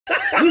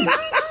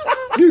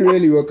You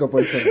really woke up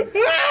on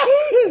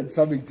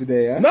something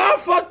today, huh? Nah,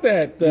 fuck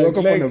that. You woke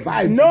up on a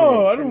vibe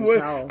No,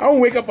 today. I don't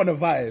wake up on a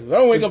vibe. I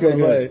don't wake up on a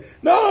vibe.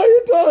 No,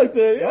 you talk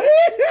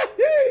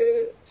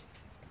to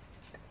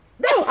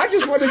No, I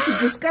just wanted to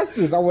discuss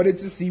this. I wanted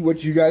to see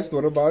what you guys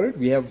thought about it.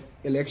 We have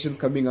elections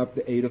coming up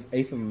the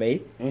 8th of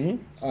May.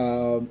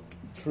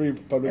 Free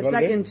public It's holiday.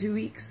 like in 2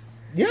 weeks.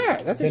 Yeah,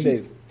 that's 10 actually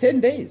days. 10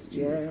 days.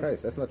 Jesus Yeah.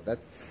 Christ, that's not that.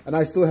 And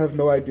I still have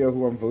no idea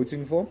who I'm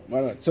voting for.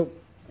 Why not? So,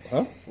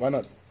 huh? Why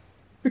not?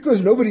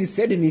 Because nobody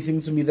said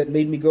anything to me that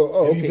made me go,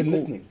 oh, Have okay, you been cool.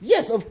 listening?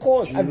 Yes, of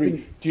course. Have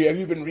you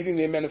been reading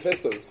their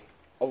manifestos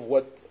of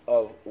what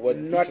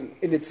Not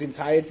in its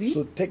entirety.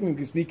 So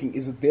technically speaking,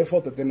 is it their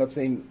fault that they're not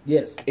saying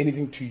Yes.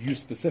 anything to you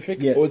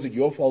specific, Yes. or is it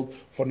your fault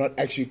for not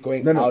actually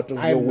going No, out of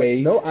your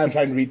way to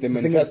try and read their the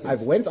thing is, manifestos?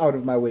 I've went out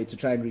of my way to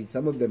try and read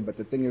some of them, but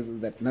the thing is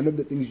that none of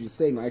the things you're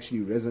saying are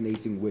actually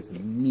resonating with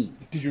me.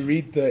 Did you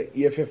read the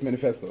EFF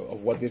manifesto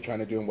of what they're trying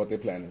to do and what their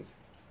plan is?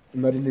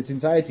 Not in its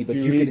entirety, but Do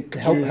you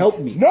can help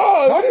me. No,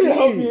 why didn't you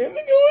help me? Nigga, why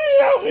didn't you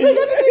help me?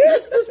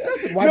 Let's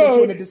discuss it. Why don't you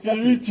want to discuss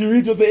it? Did you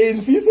read what the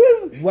ANC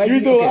says? Why you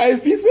read do what you- okay.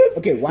 IFP says?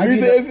 Okay, why you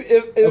do read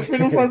you the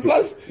Freedom Front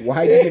Plus?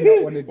 Why do you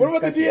not want to discuss What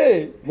about the it?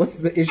 DA? What's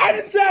the issue? I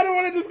didn't say I don't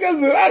want to discuss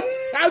it.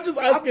 I'm just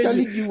asking I'm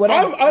telling you what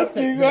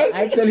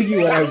I'm telling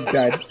you what I've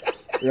done,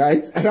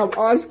 right? And I'm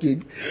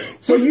asking,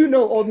 so you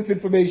know all this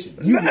information.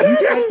 You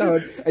sat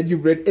down and you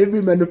read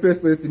every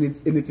manifesto in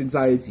its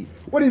entirety.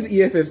 What does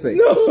the EFF say?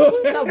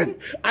 No, Tell me.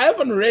 I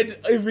haven't read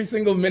every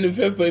single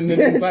manifesto in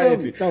the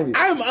entirety. Tell me.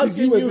 I'm Because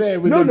asking you were you. there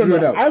when No, they no, drew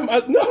it no.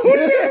 up.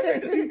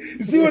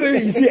 You see what I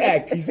mean? You see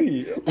act. You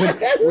see.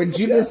 When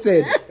Julius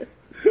said,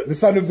 "The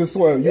son of the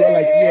soil," you were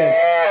like,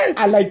 "Yes,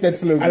 I like that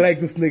slogan. I like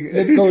this nigga.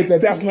 Let's go with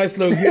that. That's my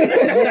slogan.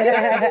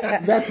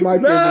 That's my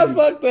Nah, president."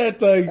 fuck that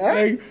thing.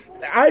 Like,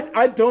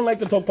 I don't like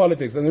to talk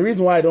politics, and the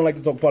reason why I don't like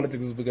to talk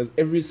politics is because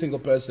every single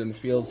person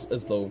feels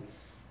as though,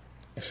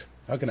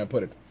 how can I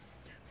put it?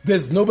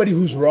 There's nobody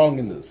who's wrong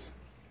in this.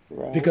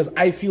 Right. Because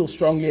I feel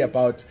strongly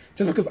about,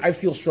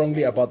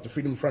 the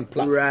Freedom Front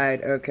Plus.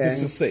 Right, okay.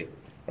 Let's just say,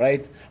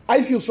 right?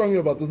 I feel strongly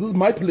about this. This is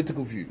my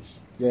political views.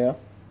 Yeah.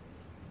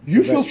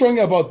 You feel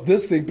strongly about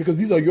this thing because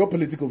these are your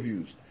political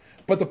views.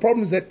 But the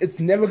problem is that it's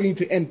never going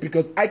to end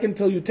because I can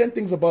tell you 10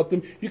 things about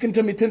them. You can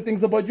tell me 10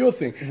 things about your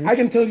thing. I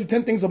can tell you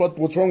 10 things about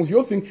what's wrong with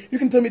your thing. You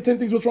can tell me 10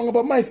 things what's wrong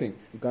about my thing.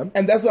 Okay.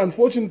 And that's the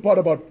unfortunate part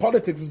about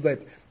politics is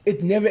that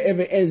it never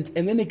ever ends.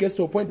 And then it gets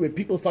to a point where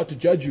people start to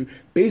judge you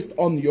based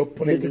on your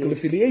political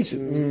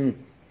affiliations.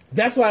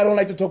 That's why I don't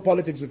like to talk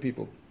politics with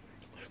people.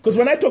 Because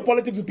when I talk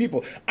politics with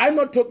people, I'm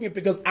not talking it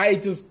because I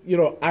just,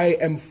 I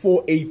am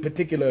for a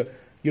particular,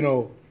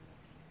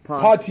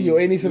 party or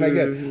anything like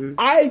that.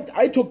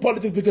 I talk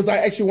politics because I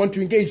actually want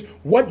to engage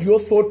what your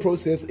thought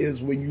process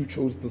is when you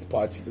chose this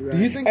party. Do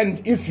you think?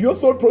 And if your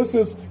thought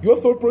process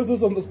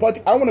on this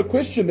party, I want to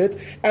question it,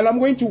 and I'm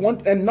going to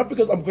want, and not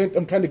because I'm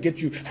trying to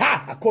get you.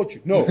 Ha! I caught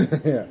you. No.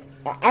 Yeah.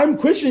 I'm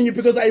questioning you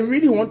because I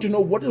really want to know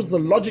what is the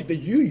logic that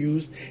you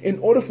used in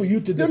order for you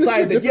to wanna see a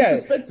decide that different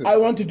perspective. I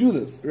want to do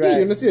this. Yeah, you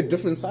want to see a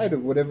different side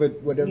of whatever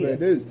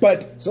it is.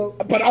 But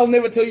I'll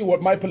never tell you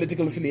what my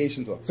political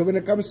affiliations are. So when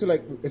it comes to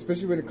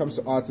especially when it comes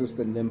to artists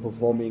and them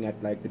performing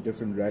at the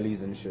different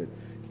rallies and shit,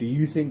 do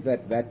you think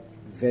that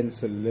then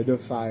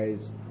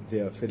solidifies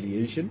their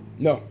affiliation?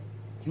 No,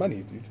 it's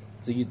money, dude.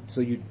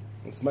 So you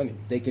It's money.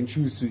 they can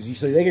choose to.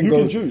 So they can You go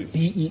can choose.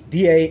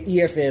 DA,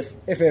 EFF,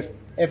 FF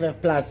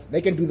plus.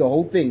 They can do the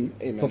whole thing,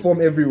 Hey, man.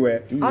 perform everywhere.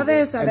 Do Are you, there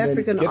bro? South And then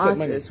African get that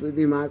money. artists would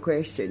be my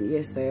question.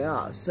 Yes, they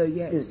are. So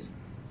yes.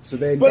 So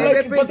then, But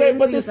They're like,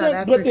 representing South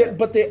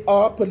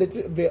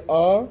Africa. there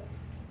are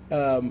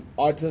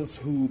artists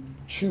who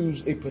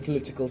choose a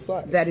political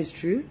side. That is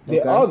true.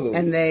 There are those.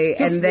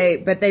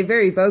 But they're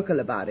very vocal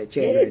about it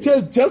Yeah,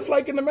 generally. just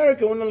like in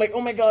America, when they're like,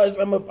 "Oh my gosh,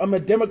 I'm a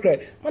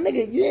Democrat." My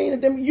nigga, you ain't a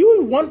Democrat.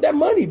 You want that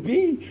money,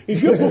 B.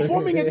 If you're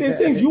performing at these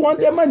things, you want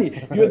that money.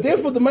 You're there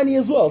for the money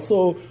as well.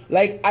 So,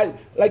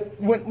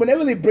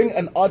 whenever they bring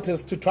an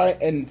artist to try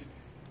and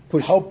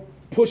help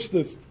push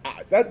this,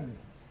 that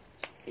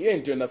you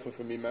ain't doing nothing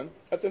for me, man.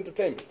 That's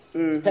entertainment.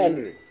 it's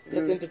pandering.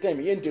 That's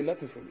entertainment. You ain't doing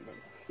nothing for me, man.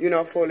 You're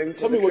not falling for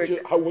Tell the me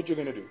trick. what you're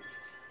gonna do.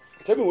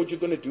 Tell me what you're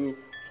gonna do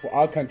for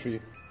our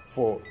country,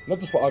 for not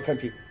just for our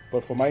country,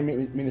 but for my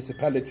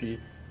municipality.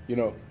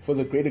 For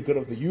the greater good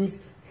of the youth,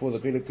 for the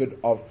greater good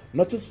of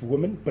not just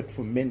women, but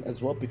for men as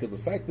well. Because the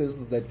fact is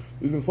that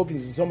we've been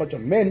focusing so much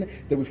on men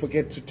that we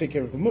forget to take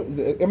care of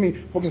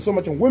focusing so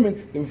much on women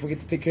that we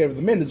forget to take care of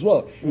the men as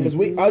well. Because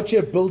we're out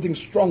here building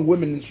strong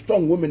women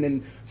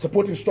and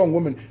supporting strong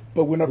women,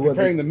 but we're not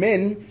preparing the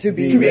men to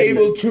be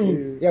able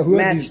to. Yeah, who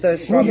match are these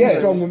those strong, strong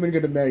strong women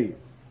going to marry?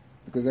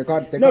 Because they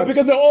can't. No,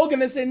 because they're all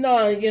gonna say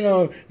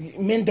no.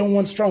 Men don't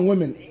want strong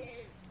women.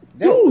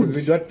 Dude,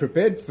 we're not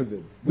prepared for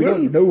them. we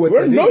don't know what. We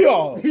don't they know do.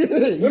 y'all. We You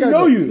don't guys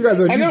know are- you. You guys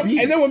are and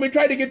newbie. then when we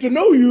try to get to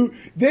know you,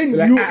 then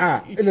Like, you.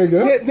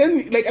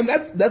 like, And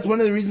that's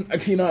one of the reasons.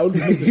 I always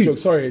make this joke.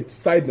 Sorry,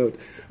 side note.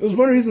 It was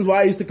one of the reasons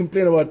why I used to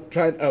complain about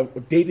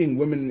dating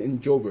women in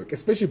Joburg,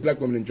 especially black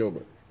women in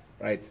Joburg,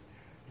 right?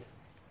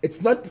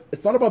 it's not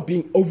about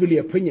being overly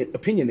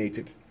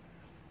opinionated,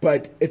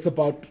 but it's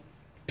about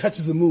touch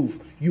is a move.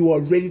 You are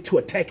ready to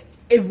attack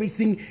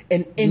everything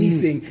and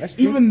anything,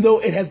 even though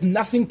it has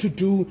nothing to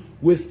do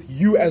with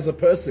you as a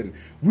person.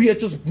 We are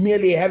just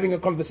merely having a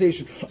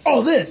conversation.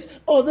 Oh, this.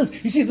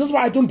 You see, this is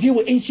why I don't deal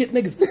with ain't shit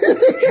niggas.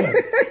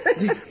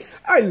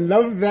 I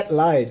love that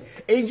line.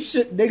 Ain't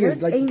shit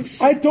niggas. Like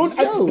I don't.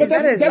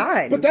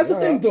 But that's the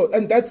thing, though,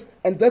 and that's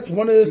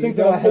one of the things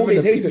that I've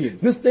always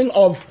hated. This thing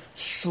of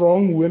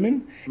strong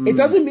women. It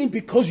doesn't mean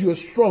because you're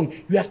strong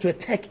you have to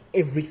attack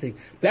everything.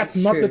 That's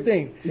not the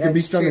thing. You can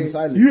be strong and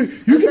silent. You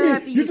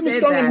can be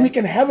strong, and we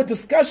can have a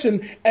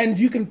discussion, and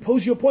you can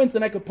pose your points,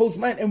 and I can pose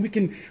mine, and we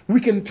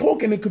can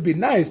talk, and it could be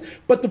nice.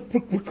 But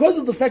because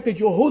of the fact that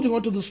you're holding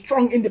on to the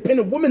strong,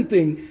 independent woman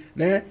thing,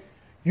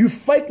 you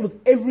fight with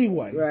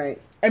everyone.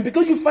 Right. And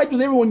because you fight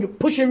with everyone, you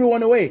push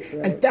everyone away.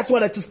 Right. And that's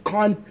what I just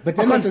can't, I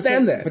can't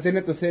stand that. But then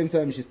at the same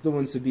time, she still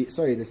wants to be,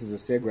 sorry, this is a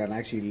segue, and I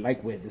actually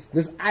like where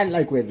I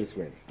like where this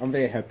went. I'm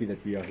very happy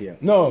that we are here.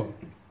 No.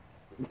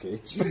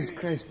 Okay, Jesus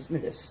Christ, this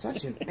nigga is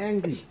such an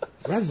angry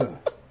brother.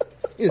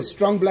 He's a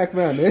strong black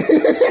man, eh?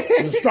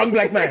 He's a strong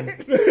black man.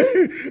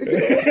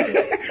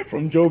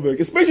 From Joburg.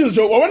 Especially the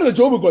Joburg. I wanted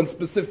the Joburg one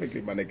specifically,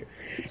 my nigga.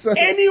 So,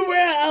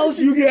 anywhere else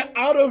you get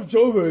out of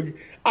Joburg,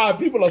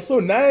 people are so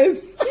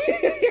nice.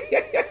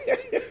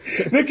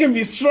 They can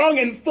be strong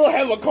and still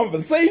have a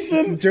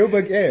conversation.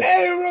 Joburg Air.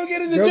 Hey, bro,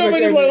 get into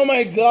Joburg. It's like, oh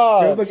my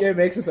God. Joburg Air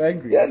makes us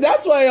angry. Yeah,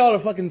 that's why y'all are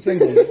fucking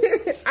single.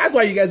 That's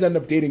why you guys end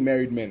up dating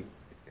married men.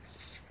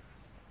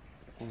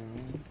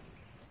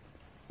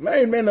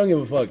 Married men don't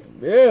give a fuck.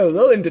 Yeah,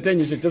 they'll entertain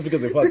you shit just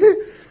because they fuck.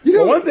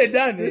 But once they're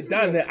done,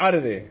 they're out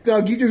of there.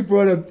 Doug, you just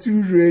brought up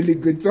two really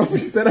good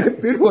topics that I've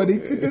been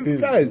wanting to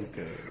discuss.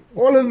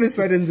 All of a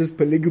sudden, this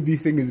polygamy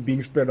thing is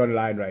being spread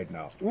online right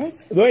now.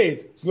 What?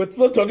 Wait, we're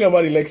still talking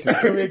about elections.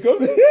 Can we go?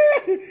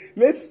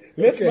 Let's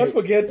not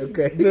forget.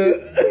 Okay.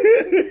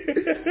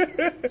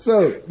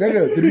 So,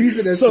 the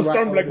reason is... So,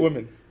 strong black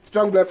women.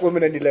 Strong black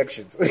women and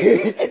elections.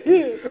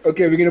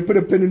 Okay, we're gonna put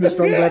a pin in the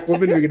strong black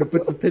women. We're gonna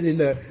put the pin in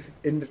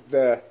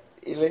the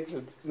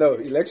elections. No,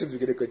 elections. We're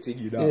gonna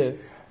continue now. Yeah.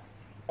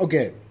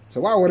 Okay,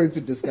 so why I wanted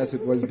to discuss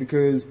it was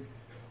because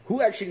who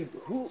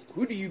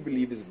do you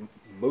believe is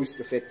most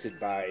affected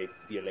by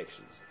the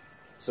elections?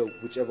 So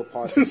whichever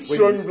party wins.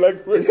 Strong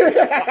black women.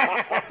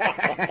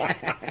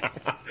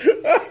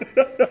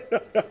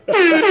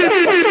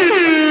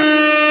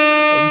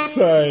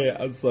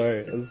 I'm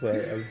sorry.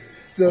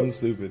 So, I'm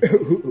stupid.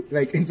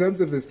 Like in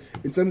terms of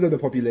the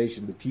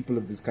population, the people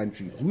of this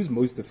country, who's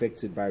most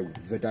affected by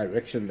the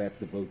direction that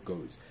the vote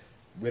goes,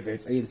 whether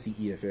it's ANC,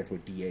 EFF, or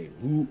DA?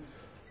 Who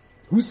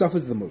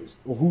suffers the most,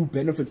 or who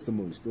benefits the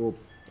most, or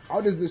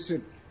how does this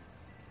shit?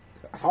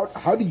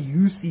 How do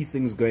you see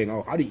things going,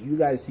 or how do you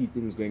guys see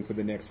things going for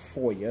the next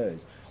 4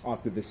 years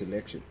after this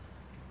election?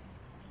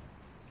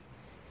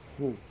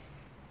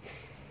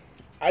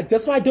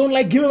 That's why I don't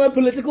like giving my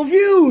political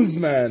views,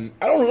 man.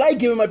 I don't like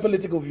giving my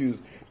political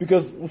views.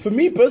 Because for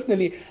me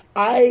personally,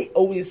 I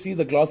always see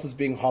the glass as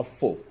being half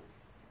full,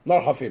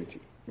 not half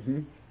empty.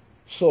 Mm-hmm.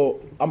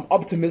 So I'm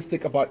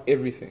optimistic about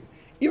everything.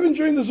 Even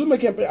during the Zuma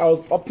campaign, I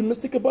was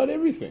optimistic about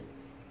everything.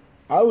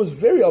 I was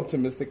very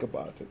optimistic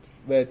about it,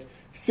 that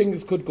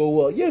things could go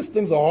well. Yes,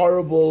 things are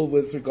horrible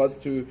with regards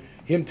to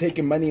him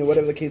taking money or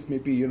whatever the case may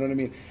be, you know what I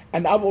mean?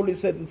 And I've always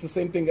said it's the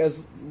same thing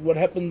as what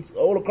happens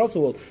all across the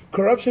world.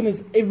 Corruption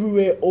is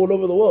everywhere, all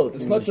over the world.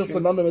 It's not just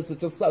synonymous with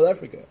just South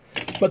Africa.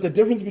 But the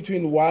difference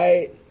between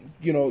why,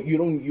 you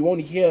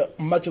won't hear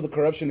much of the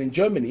corruption in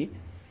Germany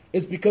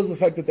is because of the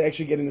fact that they're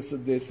actually getting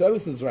their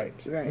services right.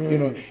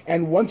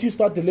 And once you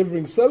start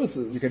delivering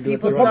services, the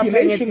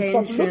population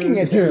stops looking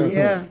at you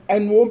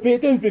and won't pay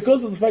attention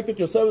because of the fact that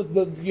your service,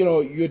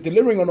 you're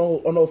delivering on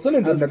all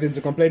cylinders. And nothing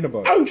to complain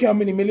about. I don't care how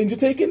many millions you're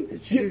taking.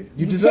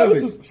 You deserve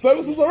it.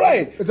 Services are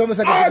right. It's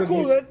almost like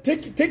cool.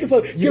 Take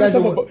yourself. Give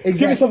yourself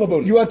a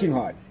bonus. You're working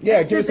hard.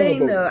 Yeah, give yourself a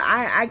bonus. Though,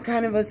 I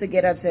kind of also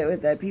get upset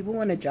with that. People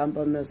want to jump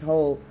on this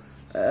whole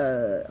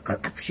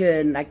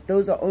corruption, like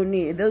those are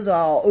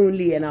our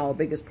only and our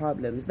biggest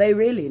problems. They're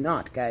really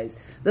not, guys.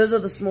 Those are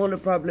the smaller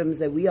problems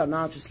that we are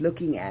now just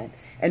looking at,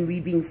 and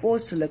we're being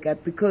forced to look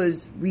at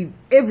because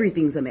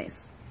everything's a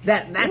mess.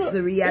 That's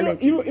the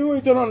reality. Even when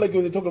you turn on, like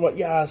when they talk about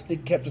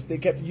state captured.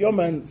 Yo,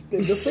 man,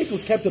 the state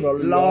was captured a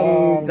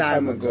long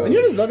time ago.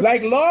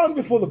 Like long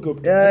before the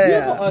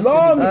Gupta.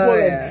 Long before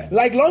that.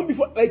 Like long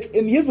before. Like,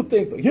 and here's the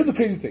thing, though. Here's the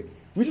crazy thing.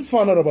 We just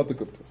found out about the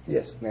Guptas.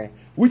 Yes.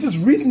 We just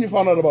recently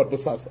found out about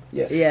Bosasa.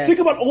 Yes. Yeah. Think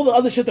about all the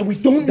other shit that we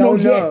don't know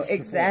yet.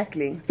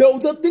 Exactly.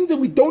 The things that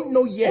we don't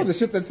know yet. Oh, the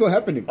shit that's still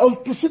happening.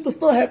 The shit that's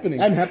still happening.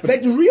 And happening.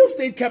 Like the real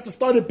state capture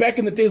started back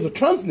in the days of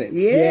Transnet.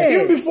 Yes.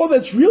 Even before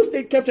that, real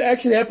state capture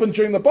actually happened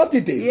during the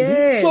apartheid days.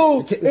 Yes.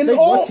 So, in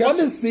all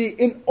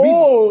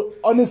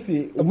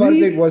honesty,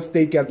 apartheid was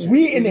state capture.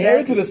 We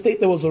inherited a state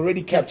that was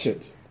already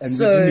captured. And we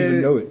didn't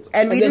even know it.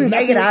 And we didn't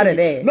take it out of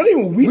there. Not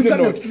even we didn't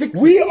know it.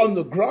 We on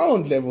the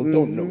ground level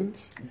don't know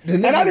it.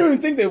 And I don't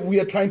even think that we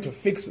are trying to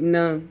fix it.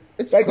 No.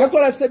 It's like, that's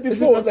what I've said before.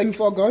 Is it not too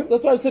far gone?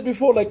 That's what I said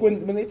before. Like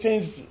when they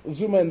changed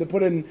Zuma and they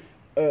put in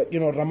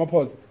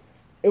Ramaphosa.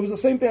 It was the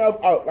same thing.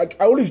 I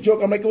always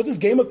joke. I'm like, it was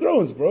just Game of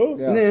Thrones, bro.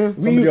 Yeah.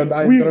 Somebody on the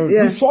Iron Throne.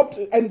 Yeah. We swapped,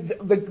 and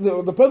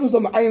the person who's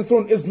on the Iron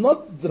Throne is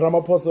not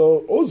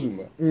Ramaphosa or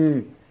Zuma.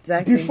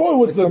 Exactly. Before it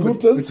was the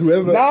Guptas. It's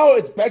whoever- Now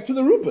it's back to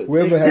the Ruperts.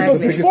 Whoever has the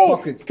biggest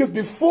pockets. Because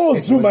before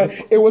Zuma,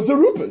 it was the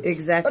Ruperts.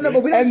 Exactly. No,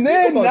 but we don't And speak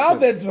then about now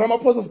them. that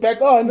Ramaphosa's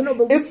back on,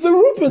 but it's the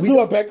Ruperts who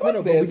are back on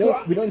but there.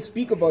 we don't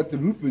speak about the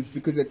Ruperts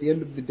because at the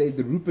end of the day,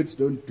 the Ruperts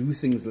don't do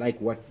things like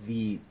what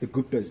the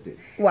Guptas did.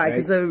 Why? right?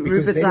 Because the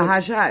Because Ruperts they are don't-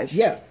 hush-hush.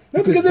 Yeah.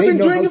 No, because they've been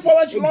know doing how it for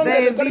much to- longer.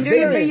 They've They've got been doing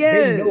it for experience.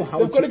 years. They know how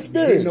They've to, got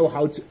experience. They know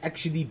how to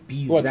actually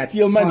be What, that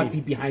steal money? party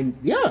behind.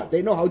 Yeah,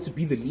 they know how to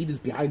be the leaders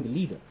behind the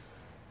leader.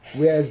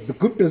 Whereas the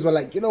Guptas were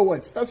like, you know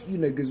what, stuff you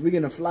niggas, we're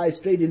gonna fly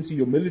straight into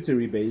your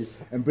military base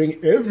and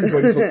bring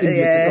everybody from India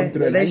Yeah, to come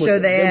through and they hang with show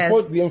them. their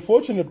ass. The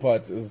unfortunate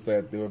part is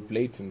that they were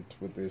blatant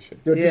with their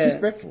shit. They're Yeah.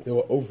 disrespectful. They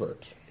were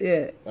overt.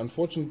 Yeah. The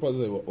unfortunate part is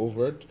they were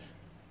overt.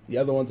 The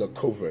other ones are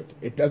covert.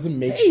 It doesn't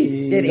make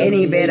Did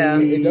any better.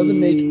 It doesn't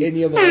make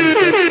any of the ones.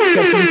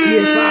 Captain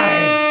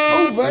CSI.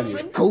 Overts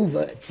and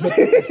coverts.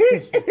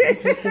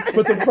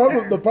 But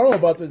the problem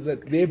about it is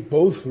that they're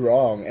both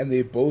wrong and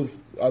they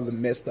both are the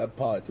messed up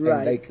part. Right.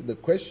 And like the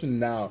question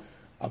now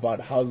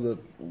about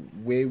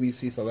where we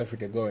see South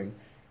Africa going,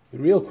 the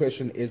real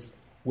question is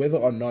whether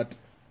or not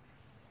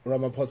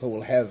Ramaphosa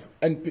will have,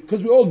 and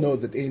because we all know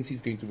that ANC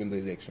is going to win the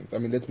elections. I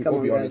mean, let's be Come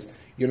on, honest. guys.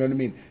 You know what I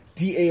mean?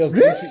 DA is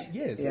Really? going to,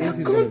 yes. Yeah. ANC I is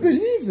can't gonna win.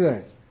 believe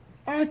that.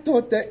 I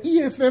thought that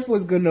EFF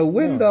was gonna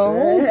win the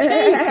whole cake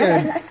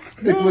and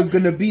it was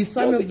gonna be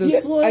son of the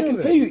soil. I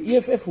can tell you,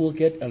 EFF will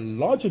get a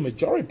larger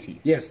majority.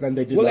 Yes, than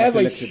they did We'll last have a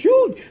election.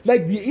 huge,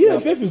 like the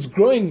EFF is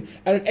growing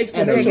at an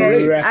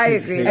exponential rate. I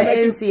agree. And The like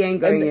ANC ain't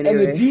going and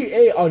anywhere. the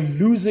DA are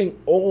losing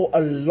a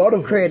lot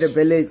of votes.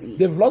 Credibility.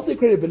 They've lost their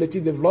credibility.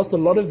 They've lost a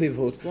lot of their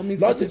votes. I mean,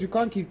 Lot- but you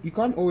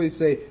can't always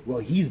say, well,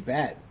 he's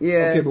bad.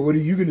 Yeah. Okay, but what are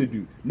you gonna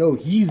do? No,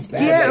 he's bad.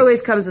 DA Like,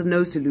 always comes with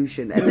no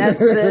solution, and that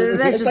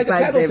it's just like a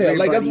bugs tattletale. everybody.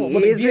 Like that's what the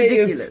It's DA is.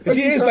 ridiculous. The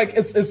DA is like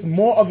it's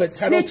more of a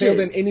tattletale Snitches.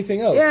 than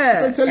anything else. Yeah.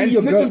 I'm telling And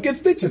you, your snitches girl- get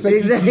stitches. It's like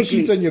Exactly. you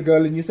cheat on your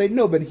girl and you say,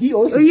 no, but he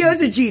also Oh, he cheated.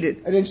 also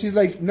cheated. And then she's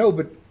like, no,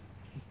 but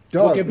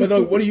dog. Okay, but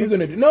no, what are you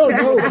gonna do? No,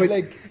 but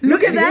like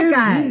Look at that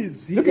guy.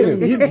 Look at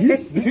him.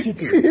 He's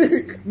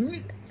cheating.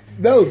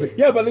 no, but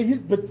Yeah, but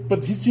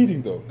he's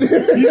cheating though.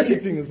 He's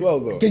cheating as well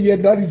though. can you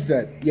acknowledge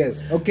that?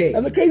 Yes. Okay.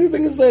 And the crazy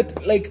thing is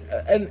that like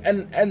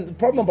and the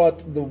problem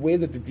about the way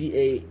that the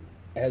DA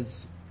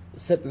has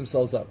set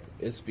themselves up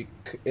is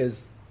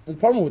the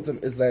problem with them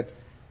is that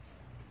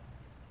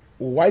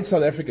white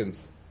South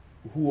Africans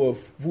who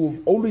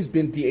have always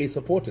been DA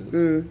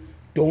supporters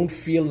don't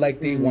feel like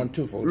they want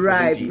to vote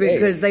Right, for the DA.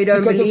 because they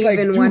don't it's believe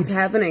in what's dude,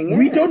 happening,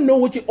 We yeah. don't know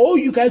what all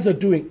you guys are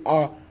doing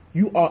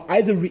you are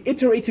either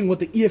reiterating what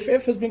the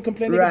EFF has been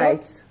complaining Right.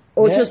 about,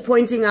 Or yeah, just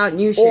pointing out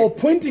new or shit.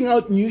 pointing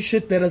out new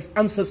shit that is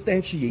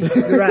unsubstantiated.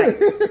 Right.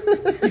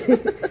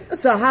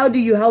 So how do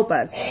you help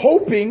us?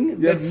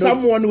 Hoping that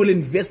someone will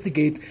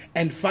investigate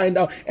and find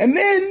out. And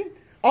then,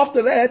 after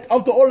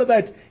all of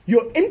that,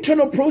 your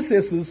internal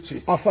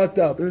processes are fucked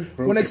up.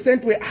 To an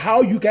extent where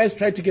how you guys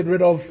tried to get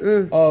rid of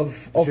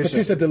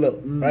Patricia de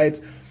Lille, right?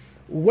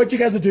 What you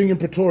guys are doing in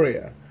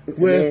Pretoria with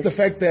Yes. the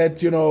fact that,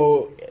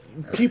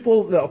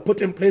 people that are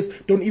put in place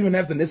don't even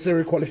have the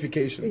necessary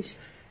qualifications.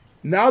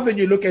 Now that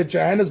you look at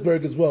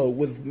Johannesburg as well,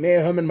 with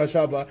Mayor Herman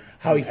Mashaba,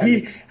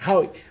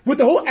 with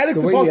the whole Alex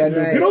The way debacle, he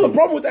had- you know the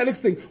problem with the Alex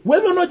thing,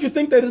 whether or not you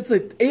think that it's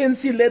an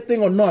ANC-led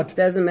thing or not,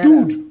 Doesn't matter.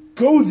 Dude,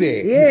 go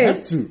there.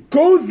 Yes. You have to.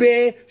 Go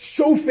there,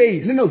 show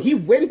face. No, he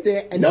went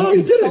there and No, he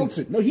he didn't.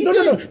 insulted. No, he no.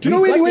 didn't. Do you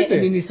know when he got went there?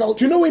 And he insulted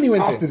Do you know when he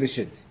went after there? the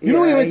shits. You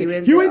know when he went he there?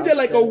 went He there went there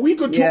like a after. week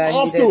or two Yeah, he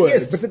did. afterwards.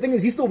 Yes, but the thing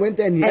is, he still went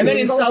there and he And then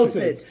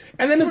insulted. insulted.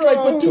 And then it's like,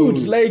 but dude,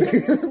 like,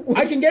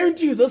 I can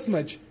guarantee you this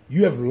much.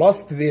 You have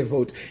lost their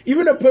vote.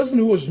 Even a person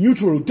who was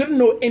neutral, who didn't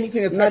know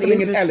anything that's Not happening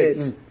in interested.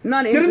 Alex.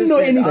 Not Didn't know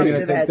interested anything.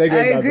 after that. They're gonna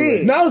I take it agree.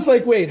 away. Now it's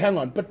like, wait, hang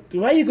on. But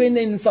why are you going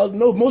there and insult?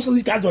 No, most of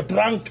these guys were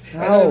drunk.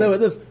 And How? they were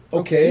this.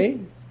 Okay.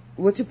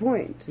 What's your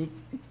point?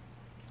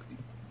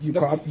 You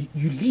can't.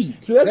 You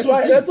lead. So that's the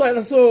why. thing. That's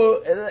why.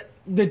 So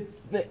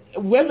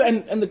whether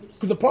and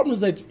the problem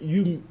is that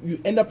you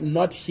end up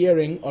not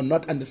hearing or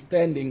not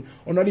understanding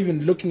or not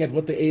even looking at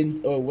what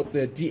what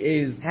the DA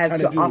is Has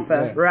trying to do.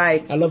 offer,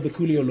 right. I love the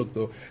Coolio look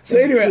though. So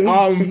anyway,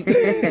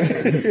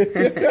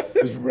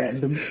 It's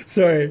random.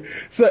 sorry.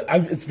 So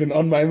it's been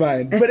on my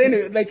mind. But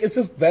anyway, like it's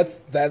just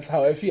that's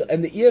how I feel.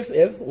 And the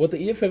EFF, what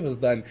the EFF has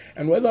done,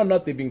 and whether or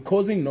not they've been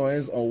causing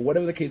noise or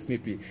whatever the case may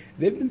be,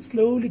 they've been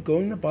slowly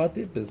going about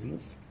their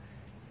business.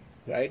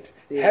 Right,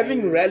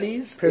 having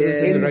rallies, Present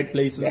in Yeah. the right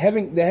places. They're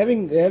having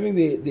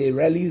the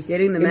rallies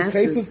Getting the in masses.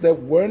 places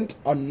that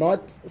are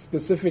not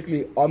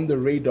specifically on the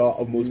radar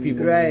of most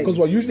people. Right. Because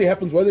what usually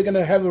happens, where they're going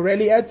to have a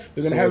rally at,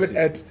 they're going to have it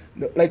at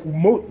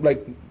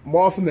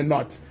more often than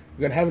not.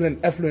 We're going to have it in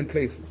affluent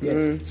places.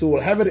 Yes. So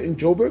we'll have it in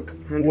Joburg,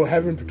 we'll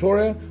have it in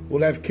Pretoria,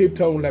 we'll have Cape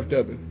Town, we'll have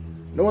Durban.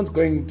 No one's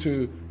going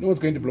to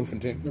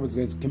Bloemfontein. No one's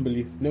going to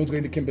Kimberley. No one's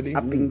going to Kimberley.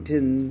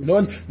 Uppingtons.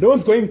 No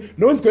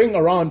one's going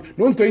around.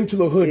 No one's going to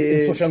the hood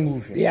in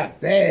Soshanguve. Yeah,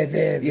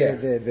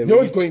 there. No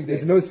one's going there.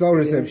 There's no cell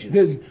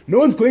reception. No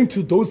one's going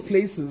to those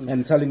places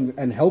And telling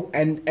and help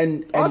and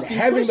Asking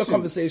having the questions.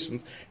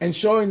 conversations and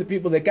showing the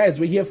people that, guys,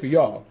 we're here for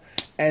y'all.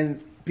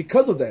 And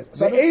because of that,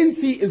 the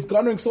ANC is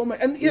garnering so much,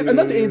 and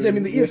not the ANC, I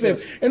mean the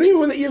EFF. And even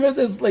when the EFF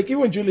says, like,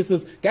 even when Julius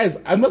says, guys,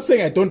 I'm not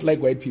saying I don't like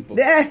white people.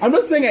 I'm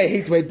not saying I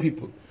hate white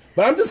people.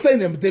 But I'm just saying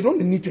that they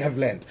don't need to have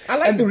land. I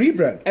like the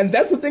rebrand. And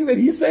that's the thing that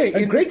he's saying.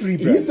 A great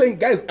rebrand. He's saying,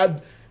 guys,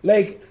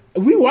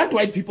 we want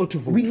white people to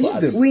vote for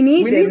us. We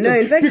need them. No,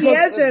 in fact, he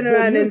has turned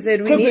around and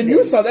said we need them. Because the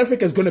new South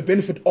Africa is going to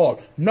benefit all,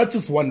 not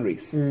just one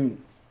race. And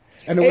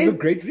it was a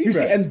great rebrand. You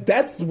see, and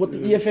that's what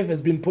the EFF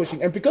has been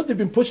pushing. And because they've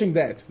been pushing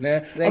that,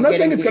 I'm not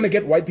saying it's going to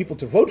get white people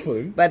to vote for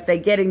him. But they're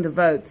getting the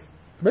votes.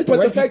 But the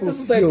white fact people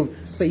is that feel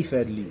safe,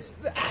 at least,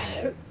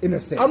 in a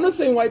sense. I'm not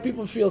saying white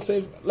people feel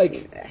safe.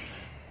 Like,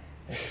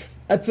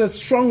 it's a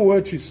strong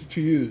word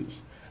to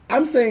use.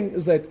 I'm saying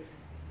is that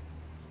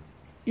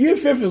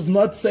EFF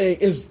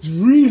is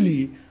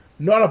really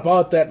not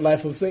about that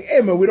life of saying,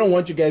 hey man, we don't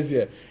want you guys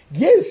here.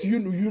 Yes,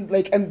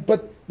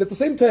 but at the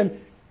same time,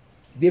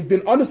 they've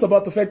been honest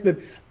about the fact that,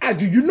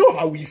 do you know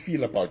how we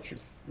feel about you?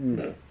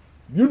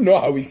 You know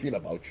how we feel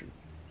about you.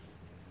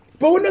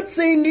 But we're not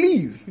saying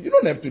leave. You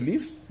don't have to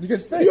leave. You can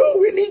stay.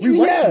 We need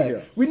you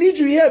here. We need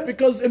you here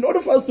because in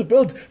order for us to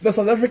build the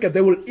South Africa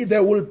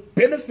that will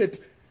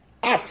benefit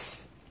us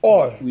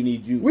all. We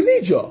need you. We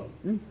need y'all.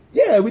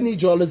 Yeah, we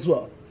need y'all as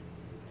well.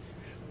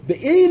 The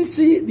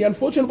ANC, the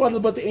unfortunate part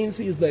about the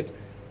ANC is that,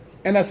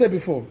 and I said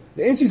before,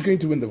 the ANC is going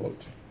to win the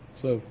vote.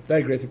 So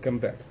digress and come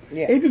back.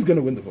 Yeah. ANC is going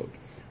to win the vote.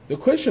 The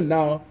question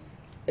now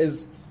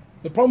is,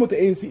 the problem with the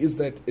ANC is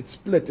that it's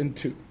split in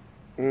two.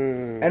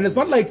 And it's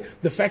not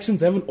like the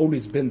factions haven't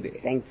always been there.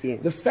 Thank you.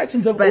 The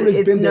factions have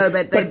always been there.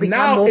 But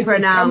now more it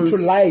has come to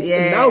light.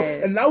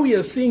 Yes. And now we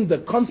are seeing the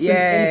constant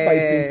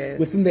infighting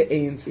within the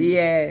ANC.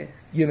 Yes.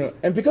 You know,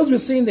 and because we're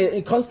seeing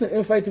the constant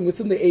infighting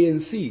within the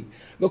ANC,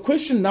 the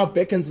question now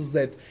beckons is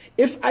that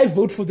if I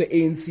vote for the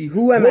ANC,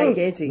 who am I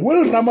getting?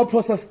 Will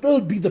Ramaphosa still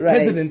be the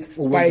president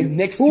by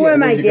next year? Who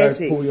am I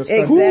getting?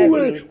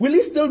 Exactly. Will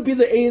he still be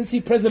the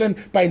ANC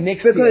president by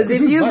next year? Because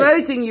if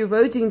you're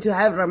voting to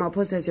have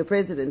Ramaphosa as your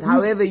president.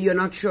 However, you're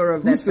not sure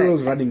of that. Who's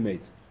Cyril's running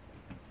mate?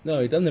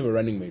 No, he doesn't have a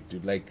running mate,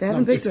 dude. Like,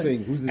 I'm just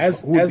saying, who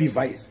would be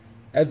vice?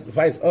 As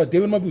vice,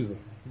 David Mabuza.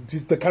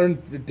 He's the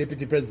current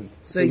deputy president.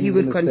 So he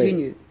would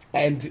continue.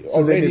 And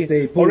already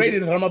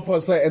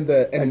Ramaphosa and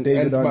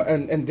David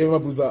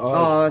Mabuza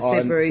are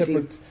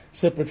on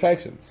separate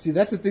factions. See,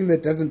 that's the thing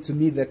that doesn't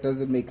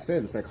make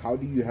sense. Like, how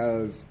do you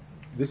have,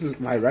 this is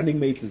my running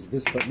mate is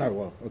this, but not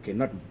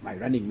my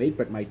running mate,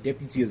 but my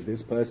deputy is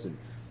this person.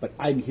 But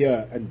I'm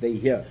here and they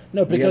here.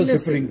 No, because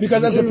as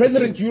a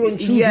president, you don't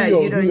choose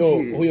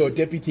who your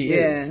deputy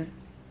is.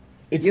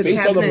 It's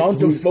based on the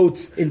amount of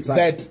votes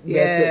that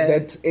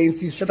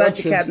ANC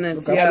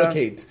structures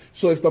allocate.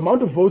 So if the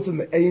amount of votes in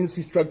the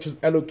ANC structures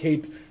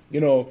allocate,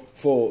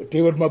 for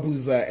David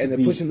Mabuza and they're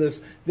pushing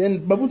this,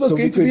 then Mabuza's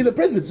going to be the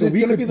president. So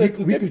he's going to be the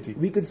deputy.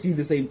 We could see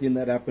the same thing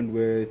that happened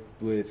with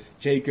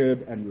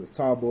Jacob and with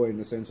Thabo in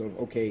the sense of,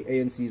 okay,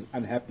 ANC is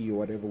unhappy or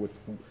whatever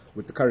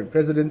with the current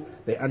president.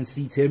 They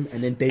unseat him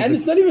and then David. And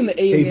it's not even the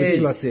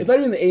ANC. It's not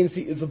even the ANC.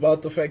 It's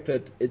about the fact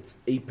that it's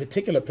a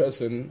particular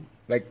person.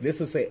 Like, let's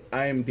just say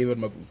I am David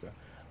Mabuza.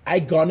 I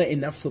garner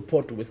enough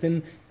support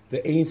within the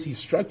ANC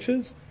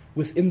structures,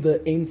 within the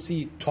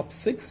ANC top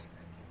 6,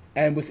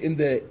 and within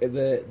the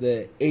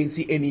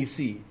ANC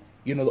NEC,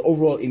 the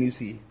overall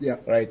NEC. Yeah.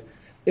 Right?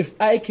 If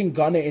I can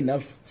garner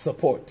enough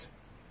support,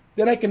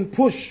 then I can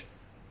push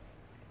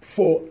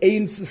for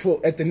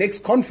ANC at the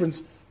next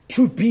conference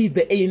to be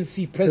the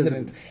ANC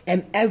president.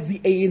 And as the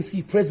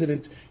ANC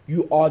president,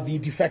 you are the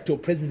de facto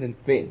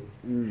president then.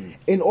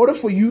 In order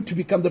for you to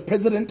become the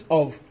president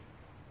of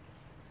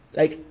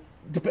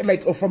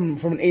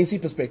from an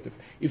ANC perspective,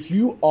 if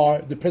you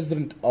are the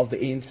president of the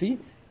ANC,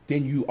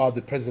 then you are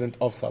the president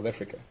of South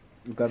Africa.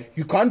 Okay.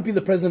 You can't be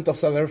the president of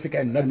South Africa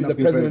and not be the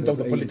president of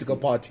the political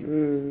party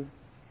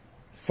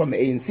from the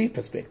ANC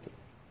perspective.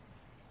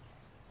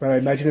 But I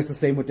imagine it's the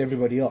same with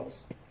everybody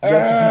else. Look,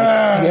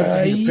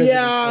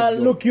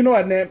 you know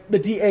what, man? The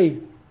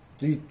DA,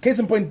 case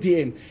in point,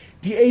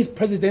 DA's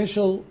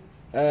presidential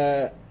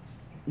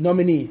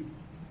nominee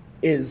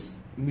is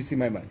Mmusi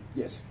Maimane.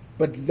 Yes.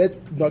 But let's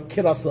not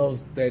kid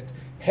ourselves that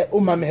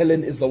Umam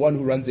Helen is the one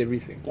who runs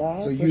everything. Yeah,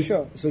 So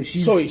you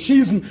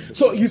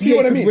see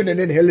what I mean? Win and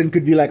then Helen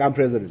could be like, I'm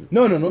president.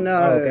 No.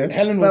 Okay.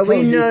 Helen will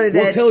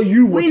tell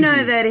you what to do. We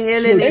know that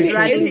Helen is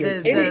running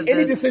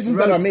any decisions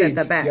that are made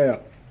at the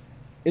back.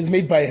 is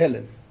made by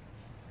Helen.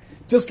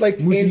 Just like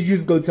you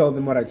just go tell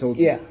them what I told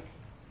you. Yeah.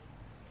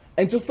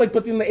 And just like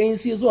but in the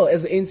ANC as well,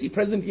 as the ANC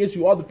president, yes,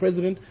 you are the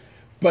president.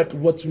 But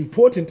what's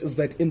important is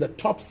that in the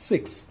top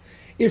 6,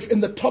 if in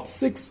the top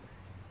 6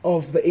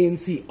 of the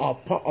ANC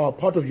are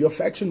part of your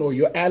faction or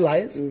your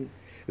allies,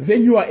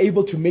 then you are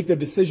able to make the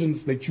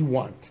decisions that you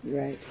want.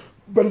 Right.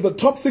 But if the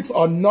top 6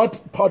 are not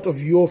part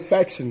of your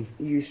faction,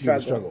 You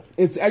struggle.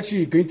 it's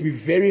actually going to be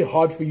very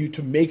hard for you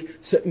to make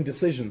certain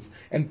decisions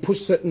and push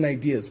certain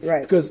ideas.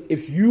 Right. Because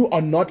if you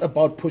are not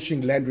about pushing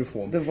land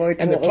reform, The vote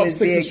and the will top always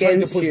 6 be is trying to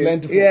against push you.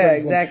 land reform, Yeah, land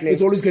reform, exactly.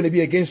 it's always going to be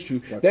against you.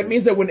 That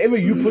means that whenever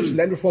you push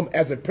land reform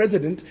as a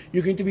president,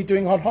 you're going to be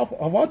doing it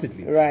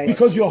half-heartedly. Right.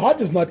 Because your heart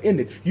is not in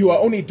it. You are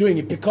only doing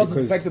it because of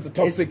the fact that the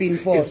top it's 6 been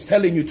is forced.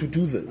 telling you to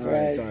do this.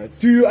 Right.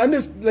 Do you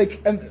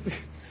understand?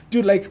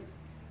 Dude,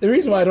 the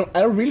reason why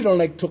I really don't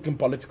like talking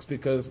politics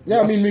because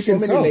Yeah, I mean, we so can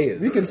many tell. layers.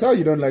 We can tell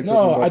you don't like talking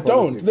No, about I don't.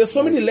 politics. There's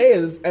so many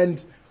layers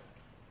and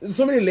there's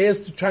so many layers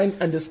to try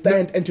and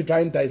understand and to try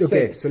and dissect.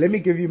 Okay, so let me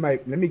give you guys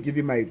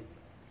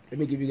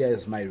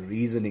my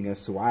reasoning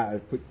as to why I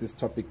put this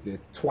topic there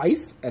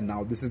twice, and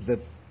now this is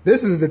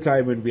the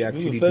time when we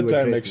actually third do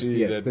time, address actually, this.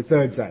 Yes, that- the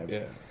third time.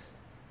 Yeah.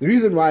 The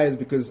reason why is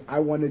because I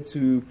wanted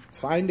to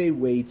find a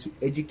way to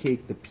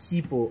educate the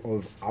people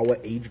of our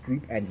age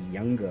group and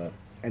younger,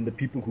 and the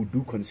people who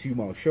do consume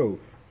our show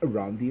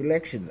around the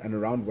elections and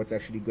around what's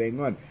actually going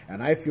on.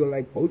 And I feel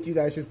like both you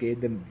guys just gave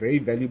them very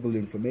valuable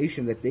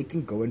information that they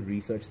can go and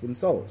research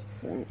themselves.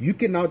 You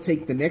can now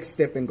take the next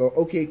step and go,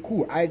 okay,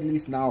 cool, I at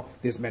least now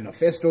there's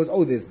manifestos,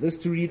 oh, there's this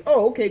to read,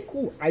 oh, okay,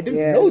 cool, I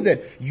didn't know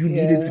that you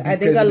needed to be I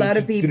think a lot president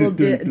of to- people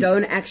to-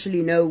 don't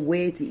actually know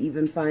where to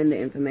even find the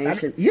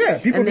information. People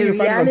and the can find it on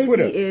reality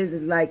Twitter. is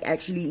like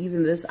actually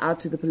even this out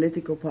to the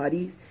political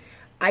parties.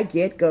 I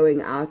get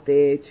going out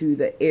there to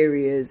the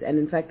areas, and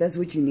in fact, that's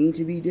what you need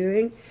to be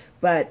doing.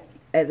 But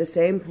at the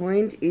same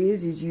point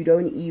is you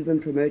don't even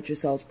promote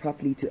yourselves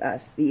properly to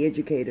us, the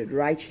educated,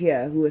 right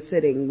here, who are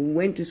sitting, who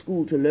went to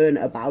school to learn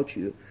about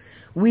you.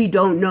 We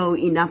don't know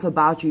enough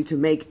about you to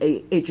make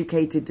a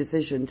educated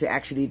decision to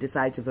actually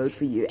decide to vote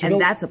for you, and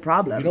that's a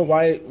problem. You know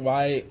why?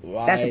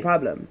 That's a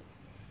problem.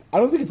 I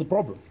don't think it's a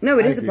problem. No,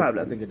 it I is a agree.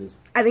 problem. I think it is.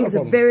 I think It's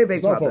it's not a a very problem. big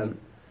It's not a problem.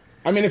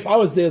 I mean, if I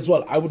was there as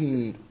well, I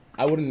wouldn't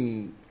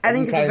I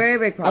think it's a very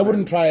big problem. I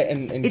wouldn't try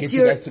and get It's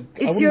you guys to.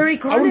 it's your I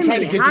wouldn't try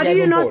to economy. get you How do guys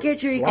you on not board.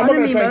 get your I'm not gonna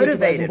economy try and get you guys on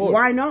motivated? board.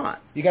 Why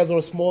not? You guys are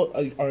a small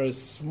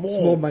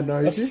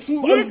minority?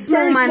 Yes,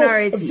 small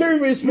minority. A very,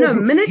 very small No,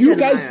 group. miniature You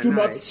guys do not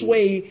minority.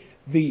 sway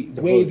the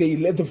way vote. they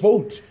let the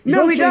vote. You No,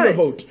 don't we sway the don't.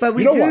 vote. But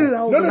we You know do why?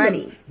 hold no, the no,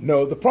 money.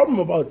 No, the problem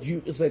about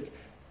you is that,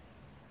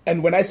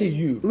 and when I say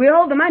you, We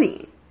hold the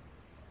money.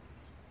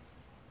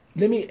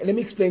 let me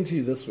explain to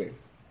you this way.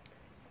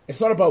 It's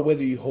not about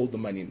whether you hold the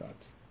money or not.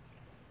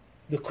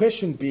 The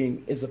question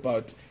being is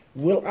about,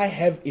 will I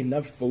have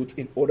enough votes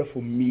in order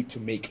for me to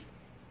make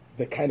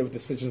the kind of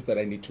decisions that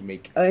I need to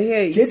make? I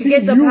hear you. To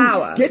get the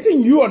power.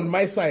 Getting you on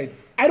my side,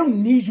 I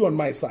don't need you on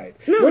my side.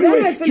 No, the only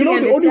that way, I fully the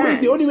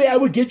understand. only way I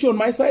would get you on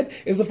my side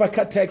is if I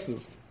cut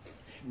taxes.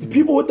 The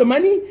people with the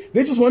money,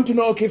 they just want to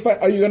know, okay, fine,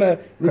 are you going to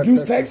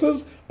reduce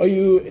taxes?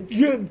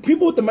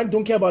 People with the money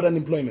don't care about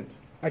unemployment.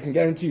 I can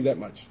guarantee you that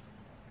much.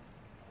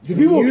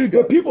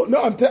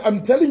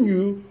 I'm telling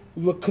you,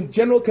 the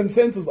general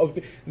consensus of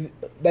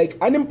like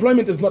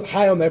unemployment is not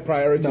high on their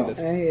priority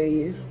list. I hear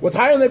you. What's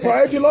high on their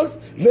priority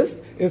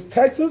list is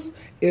taxes,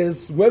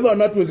 is whether or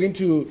not we're going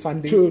to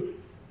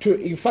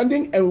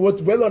funding and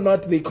whether or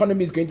not the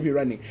economy is going to be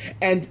running.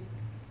 And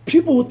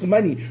people with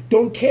money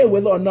don't care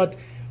whether or not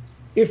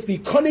if the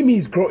economy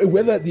is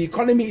whether the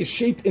economy is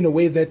shaped in a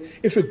way that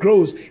if it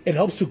grows, it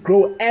helps to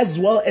grow as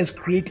well as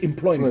create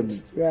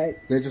employment. Right.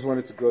 They just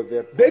wanted to grow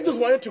their. They just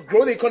wanted to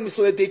grow the economy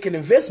so that they can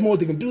invest more,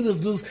 they can do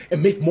this,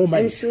 and make more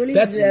money. And surely,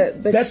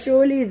 That's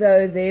surely,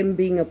 though, them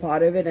being a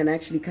part of it and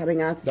actually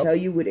coming out to Nope. tell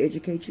you would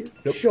educate you.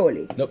 Nope.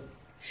 Surely. Nope.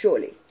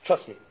 Surely.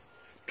 Trust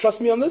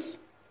me on this.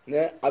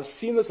 Yeah, I've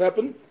seen this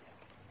happen.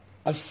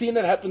 I've seen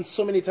it happen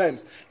so many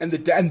times, and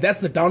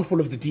that's the downfall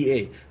of the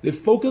DA. They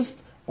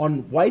focused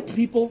on white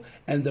people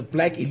and the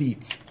black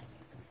elite.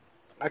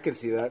 I can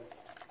see that.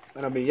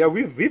 And I mean, yeah,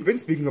 we've been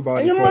speaking about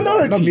And it you're a for a while.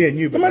 minority. Not me and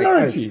you, It's a but like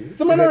minority. us.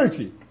 It's a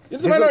minority.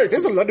 It's a minority.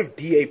 There's a lot of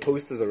DA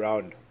posters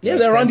around. Yeah, like,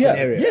 they're around here.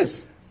 Central area.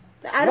 Yes.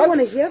 I don't want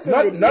to hear from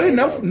the not DA,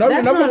 enough. though. Not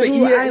That's enough not of the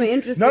who EF. I'm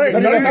interested not in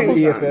enough hearing of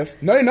the from.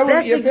 EFF. Not enough That's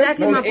of the EFF.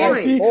 exactly no my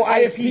ANC, point. Or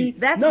IFP.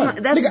 That's none.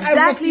 that's Nigga, I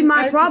exactly had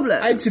my to-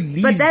 problem. I had to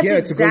leave but that's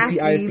here to go see exactly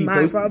IFP my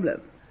posters.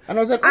 problem. And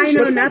I was like, I oh, know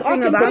shit,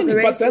 nothing I about can the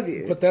buy it. rest of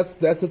you. But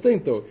that's the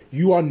thing, though.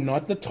 You are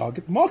not the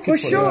target market For it.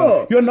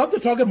 sure. You're not the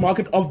target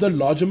market of the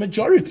larger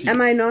majority. Am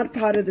I not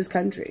part of this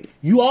country?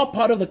 You are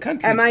part of the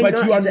country, Am I but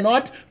not you are the-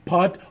 not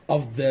part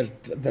of the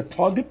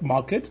target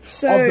market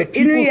So, of the in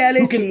people who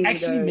reality, can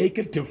actually though, make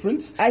a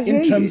difference I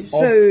hear in terms you.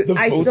 of So the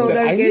I votes still that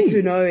don't I get need.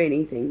 to know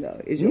anything,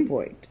 though, is your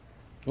point.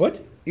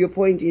 What? Your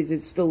point is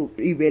it's still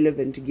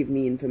irrelevant to give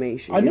me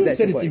information. I Is never that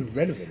said your it's point?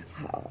 irrelevant.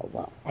 Oh,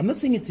 wow. I'm not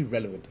saying it's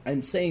irrelevant.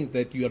 I'm saying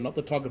that you are not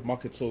the target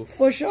market. So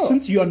For sure.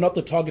 since you are not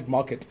the target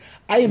market,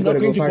 I am not gotta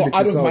going go to go find it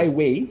out of yourself. my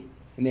way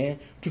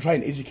to try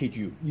and educate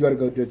you. You gotta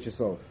go do it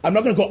yourself. I'm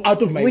not going to go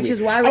out of my way. Which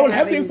is why I we're will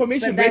have the having-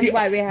 information but that's ready.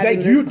 why we're having like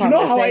this you, do you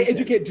know how I conversation.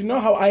 educate? Do you know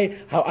how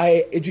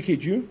I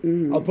educate you?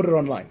 Mm-hmm. I'll put it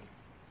online.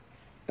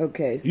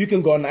 Okay. You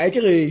can go on. I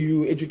can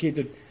you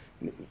educated.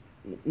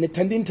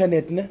 Netand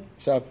internet ne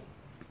sharp.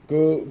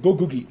 Go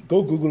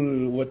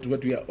Google what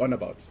we are on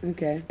about.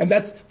 Okay. And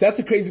that's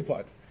the crazy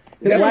part.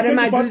 What am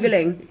I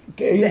Googling?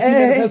 ANC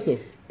manifesto.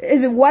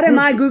 What am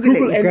I Googling?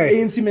 Google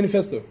ANC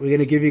manifesto. We're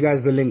gonna give you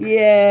guys the link.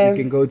 Yeah. You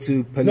can go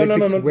to No,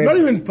 politics web. not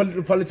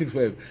even politics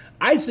web.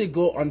 I say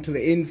go onto the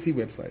ANC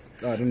website.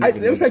 Oh, I don't even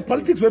in know fact,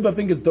 politics web I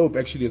think is dope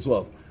actually as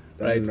well.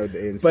 I Right, don't know the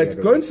ANC, I but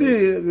don't go know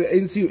into the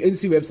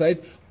NC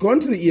website, go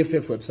onto the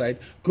EFF website,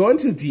 go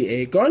onto the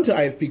DA, go onto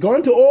IFP, go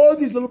onto all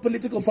these little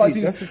political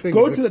parties, that's the thing,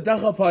 go is to the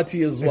Dacha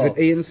party as well.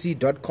 Is it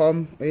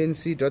ANC.com,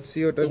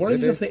 ANC.co.za? Why don't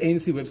you just say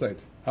ANC website?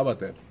 How about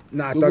that?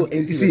 Nah, Google dog,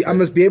 you ANC see, I website.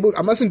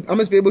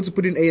 must be able to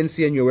put in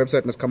ANC and your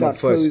website must come up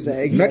first. .co.za,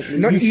 exactly.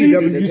 Not You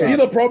see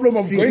the problem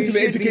of going to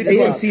the educated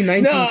part. ANC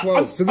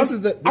 1912. So this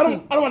is the. I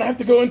don't want to have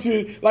to go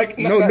into like.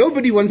 No,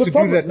 nobody wants to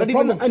do that. Not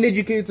even the problem.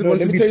 uneducated No,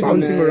 wants let to me be tell you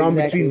bouncing something. around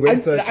Exactly. between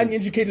websites. The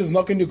uneducated is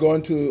not going to go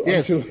onto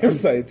Yes. the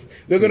website.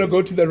 They're going to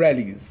go to the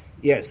rallies.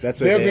 Yes, that's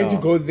what They're they going are. to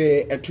go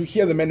there and to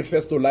hear the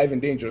manifesto live and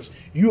dangerous.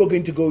 You are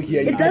going to go here.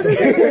 It doesn't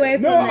take away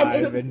from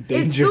Live it. and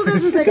It still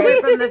dangerous. doesn't take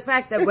away from the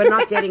fact that we're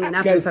not getting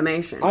enough Guys,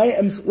 information.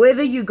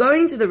 whether you're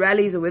going to the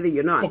rallies or whether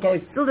you're not, But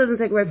guys, still doesn't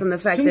take away from the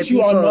fact that Since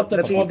you are not the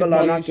people target are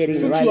not market, getting the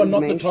since right you are not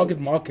the information. target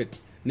market,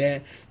 nah,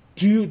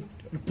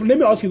 let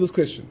me ask you this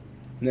question.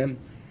 Nah,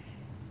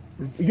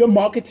 you're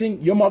marketing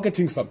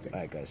something.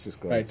 Alright, guys, just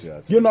go Right,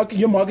 into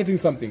you're marketing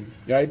something,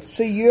 right?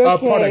 So you're A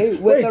okay product. with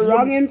Wait, the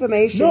wrong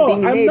information No,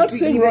 being I'm led not to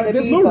saying even wrong. the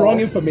There's people. no wrong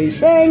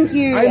information. Thank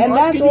you, I'm and that's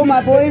asking all you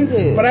my this point que-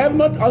 is. But I have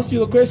not asked you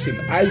the question.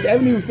 I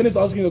haven't even finished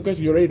asking the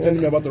question. You're already telling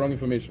me about the wrong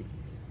information.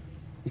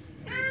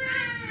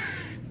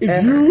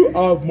 If you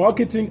are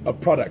marketing a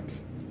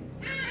product,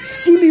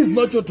 Suli is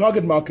not your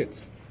target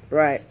market.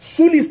 Right,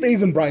 Suli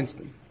stays in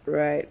Bryanston.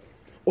 right.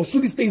 Or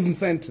Suli stays in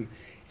Sandton.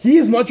 He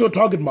is not your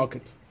target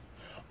market.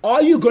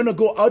 Are you going to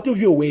go out of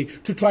your way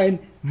to try and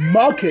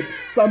market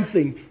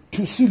something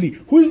to Suli,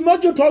 who is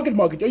not your target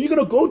market? Are you going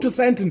to go to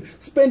Sandton,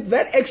 spend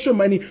that extra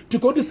money to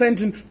go to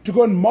Sandton to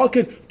go and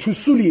market to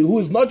Suli, who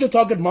is not your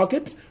target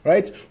market,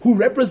 right? Who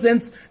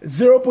represents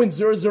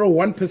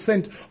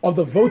 0.001% of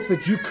the votes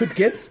that you could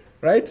get,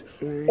 right?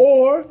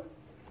 Or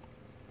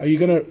are you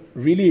going to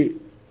really...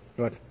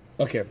 What?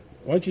 Okay,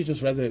 why don't you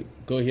just rather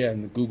go here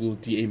and Google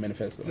DA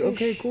manifesto?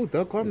 Okay, cool,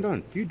 dog. Calm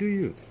down. You do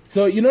you.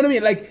 So you know what I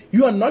mean? Like,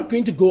 you are not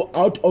going to go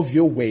out of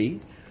your way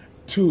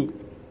to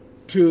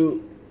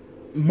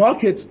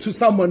market to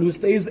someone who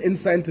stays in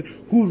Sandton,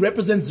 who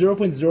represents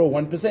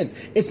 0.01%.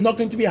 It's not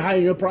going to be high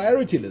on your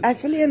priority list. I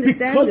fully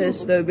understand Because-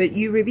 this, though, but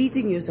you're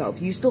repeating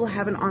yourself. You still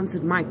haven't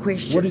answered my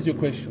question. What is your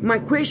question? My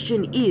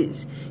question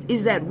is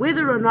that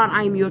whether or not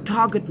I'm your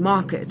target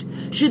market,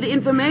 should the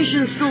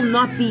information still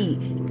not be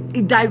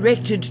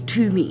directed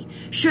to me?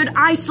 Should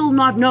I still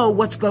not know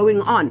what's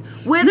going on?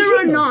 Whether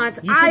should or know.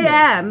 not You should I know.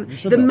 am You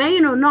should the know.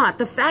 main or not,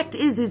 the fact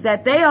is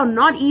that they are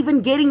not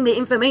even getting the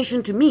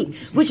information to me,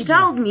 which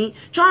tells me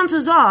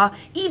chances are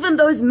even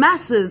those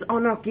masses are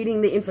not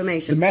getting the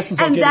information. The masses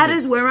are and getting that it.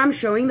 is where I'm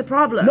showing the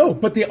problem. No,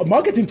 but they are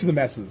marketing to the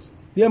masses.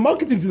 They are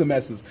marketing to the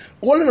masses.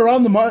 All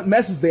around the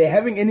masses, they are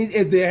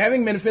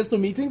having manifesto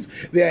meetings.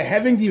 They are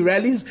having the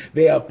rallies.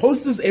 There are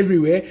posters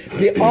everywhere.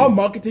 They are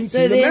marketing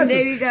So to the then masses.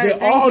 there you go. They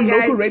Thank are on you, guys.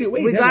 local radio.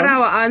 Wait, we hang got on.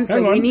 our answer.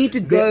 Hang on. We need to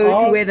They go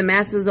to are- where the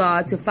masses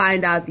are to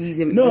find out this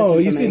No,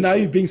 information. you see, now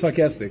you're being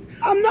sarcastic.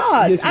 I'm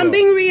not. Yes, you I'm are.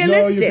 being No,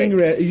 realistic.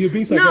 you're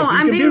being sarcastic. No,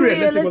 I'm you can being be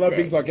realistic without realistic.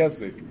 being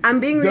sarcastic. I'm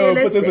being No, but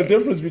there's a realistic.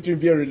 difference between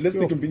being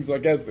realistic and being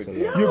sarcastic.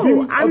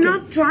 No, I'm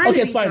not trying to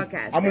it's be fine.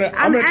 sarcastic. I'm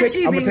I'm gonna actually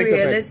take being that back.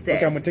 realistic.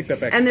 Okay, I'm gonna take that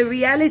back. And the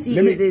reality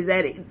Let me- is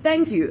that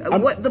thank you.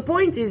 What the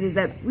point is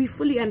that we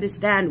fully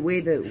understand where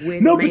the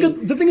No, main, because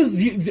the thing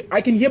is, I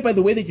can hear by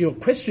the way that you're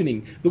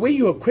questioning. The way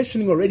you are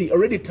questioning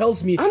already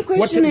tells me I'm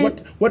questioning.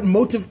 what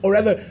motive, or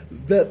rather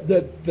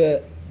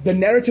the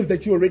narrative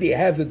that you already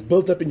have that's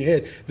built up in your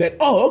head. That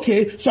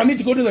okay, so I need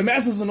to go to the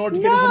masses in order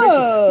to get No.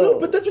 information. No,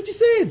 but that's what you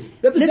said.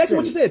 That's exactly Listen,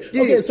 what you said.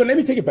 dude. Okay, so let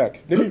me take it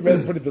back. Let me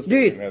rather put it this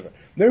way. Dude. Rather.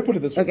 Let me put it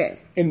this way. Okay.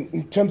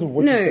 In terms of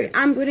what No, you said.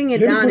 I'm putting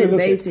it Let me down put in this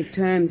way. basic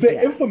terms The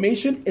here.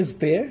 information is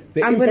there.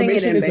 The I'm putting it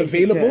information in is basic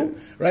available,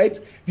 terms. right?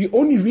 The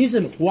only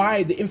reason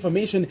why the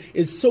information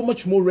is so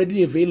much more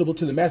readily available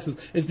to the masses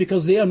is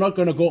because they are not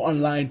going to go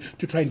online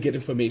to try and get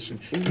information.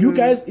 Mm-hmm. You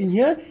guys in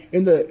here,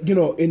 and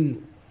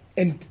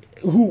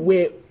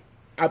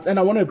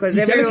I want to be because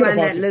delicate everyone about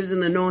that it. lives in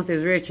the north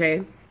is rich,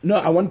 eh? No,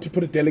 I want to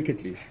put it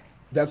delicately.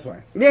 That's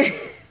why.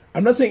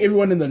 I'm not saying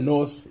everyone in the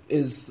north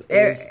is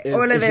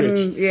all of them,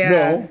 rich. yeah.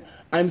 No,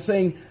 I'm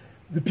saying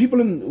the people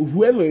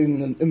whoever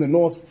in the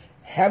north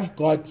have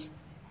got,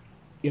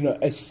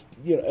 a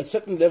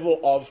certain level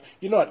of,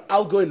 you know what,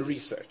 I'll go and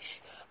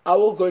research. I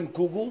will go and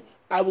Google.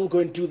 I will go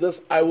and do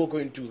this. I will go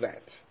and do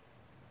that.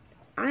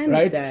 I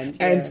Right? understand.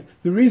 yeah. And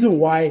the reason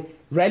why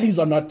rallies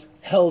are not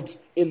held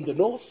in the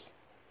north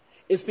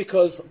is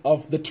because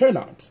of the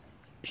turnout.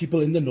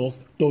 People in the north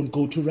don't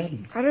go to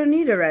rallies. I don't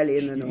need a rally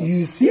in the north.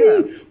 You see?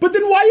 But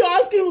then why are you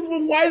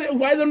asking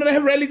why don't they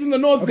have rallies in the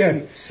north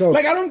then? so-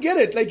 Like, I don't get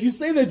it. Like, you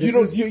say that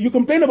you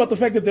complain about the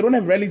fact that they don't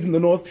have rallies in the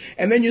north,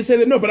 and then you say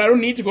that no, but I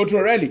don't need to go to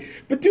a rally.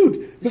 But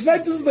dude, the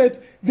fact is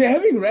that they're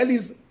having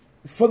rallies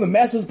for the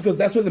masses, because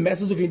that's where the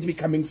masses are going to be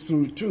coming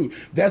through too.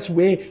 That's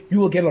where you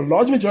will get a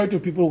large majority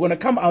of people who are going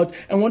to come out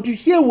and want to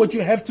hear what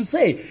you have to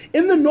say.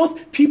 In the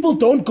North, people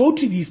don't go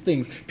to these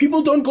things.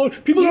 People don't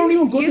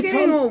even go to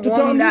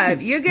town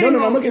meetings.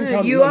 I'm not getting warmed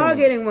up. You are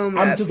getting warmed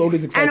up. I'm just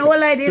always excited. And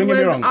all I did was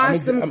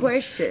ask some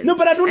questions. No,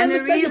 but I don't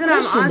understand the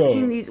question, I'm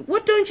asking these,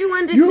 what don't you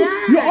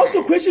understand? You ask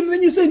a question and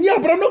then you're saying, yeah,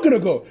 but I'm not going to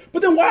go.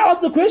 But then why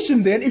ask the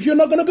question then if you're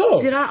not going to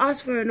go? Did I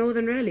ask for a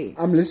Northern rally?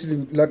 I'm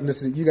not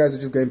listening. You guys are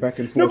just going back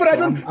and forth. No, but I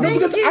don't.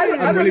 Because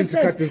I'm willing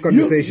to cut this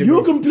conversation.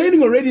 You're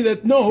complaining already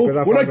that no,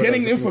 we're not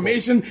getting the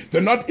information.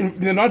 They're not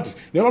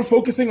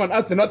focusing on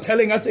us. They're not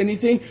telling us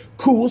anything.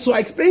 Cool. So I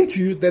explained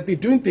to you that they're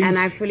doing things. And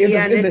I fully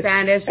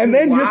understand as to and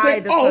then why you're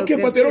saying, the okay,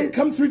 but they don't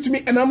come through to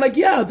me. And I'm like,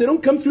 yeah, they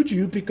don't come through to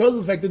you because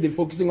of the fact that they're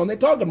focusing on their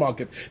target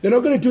market. They're not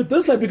going to do it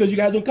this side because you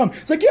guys don't come.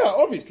 It's like, yeah,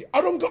 obviously,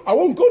 I won't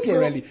go to a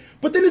rally.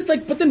 But then it's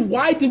like, but then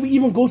why did we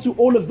even go through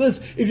all of this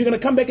if you're going to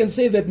come back and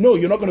say that no,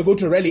 you're not going to go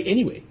to a rally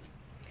anyway?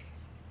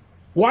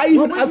 Why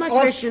even ask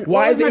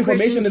why the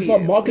information is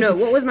not marketed? No,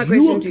 what was my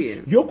question to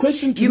you? Your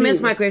question to me... You missed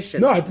my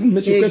question. No, I didn't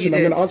miss your question. I'm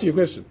going to answer your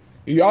question.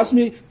 You asked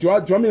me, do you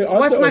want me to answer?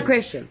 What's my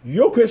question?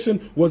 Your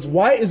question was,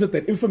 why is it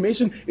that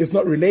information is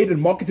not relayed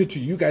and marketed to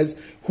you guys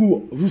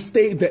who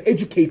stay, the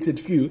educated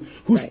few,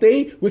 who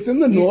stay within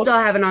the North? You still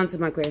haven't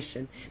answered my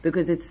question,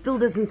 because it still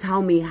doesn't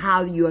tell me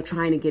how you are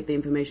trying to get the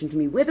information to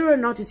me, whether or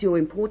not it's your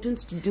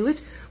importance to do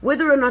it,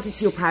 whether or not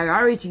it's your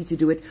priority to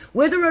do it,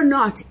 whether or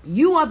not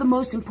you are the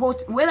most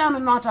important, whether or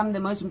not I'm the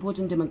most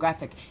important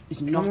demographic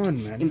is not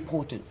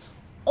important.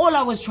 All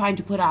I was trying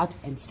to put out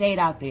and stayed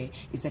out there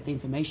is that the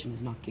information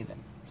is not given.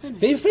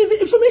 The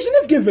information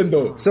is given,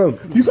 though. So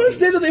you can't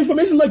say that the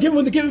information is not given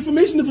when the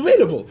information is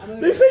available.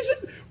 The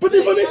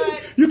information,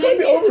 you can't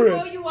be over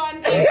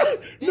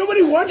it.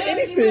 Nobody wants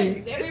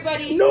anything.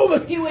 Everybody,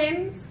 nobody. He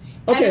wins.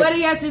 Okay. And what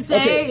he has to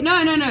say,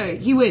 no,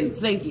 he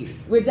wins. Thank you.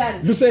 We're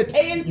done.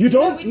 Lucette, you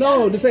don't,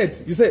 no,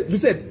 Lucette, you see,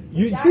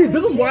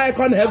 this is why I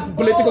can't have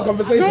political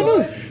conversations.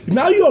 No.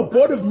 Now you are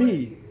bored of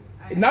me.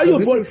 Now you're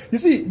bored. You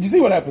see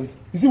what happens?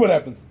 You see what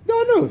happens?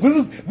 No. This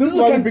is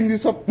the kind, bring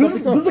this up. This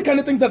is the kind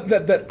of thing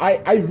that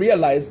I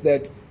realize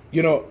that,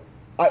 you know,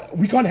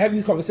 we can't have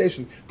these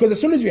conversations, because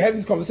as soon as you have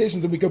these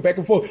conversations and we go back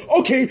and forth,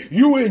 okay,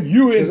 you win.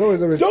 There's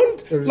always a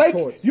retort.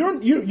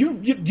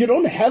 You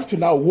don't have to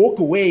now walk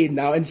away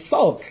now and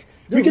sulk.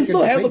 We can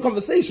still have the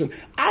conversation.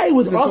 I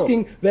was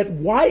asking that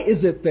why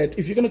is it that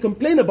if you're going to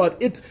complain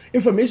about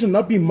information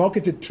not being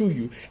marketed to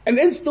you, and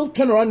then still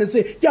turn around and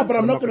say, yeah, but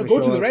I'm not going to go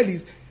to the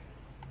rallies,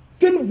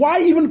 then why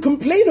even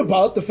complain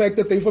about the fact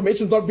that the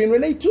information is not being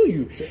relayed to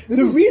you?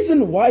 The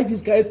reason why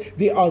these guys,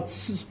 they are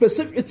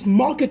specific, it's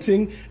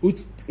marketing.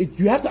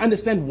 You have to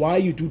understand why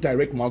you do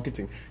direct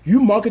marketing.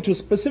 You market to a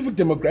specific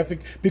demographic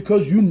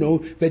because you know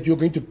that you're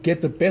going to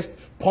get the best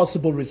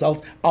possible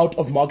result out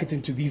of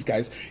marketing to these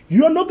guys.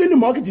 You are not going to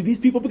market to these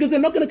people because they're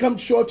not going to come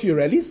show up to your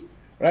rallies,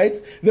 right?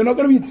 They're not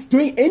going to be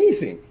doing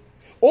anything.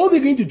 All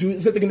they're going to do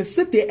is that they're going to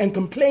sit there and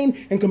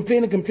complain and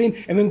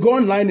then go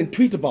online and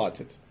tweet about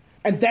it.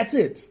 And that's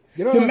it.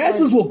 The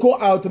masses will go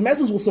out, the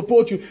masses will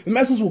support you, the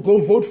masses will go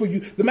vote for you,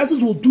 the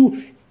masses will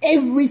do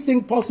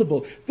everything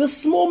possible. The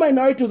small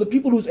minority of the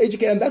people who's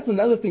educated, and that's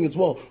another thing as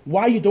well,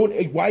 why you don't,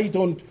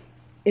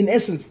 in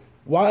essence,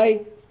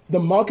 why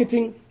the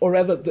marketing, or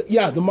rather,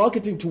 the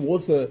marketing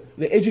towards the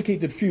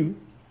educated few,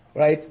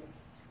 right,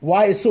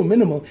 why it's so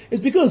minimal, is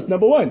because,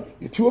 number one,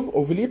 you're too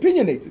overly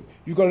opinionated.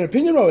 You've got an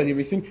opinion about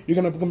everything. You're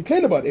going to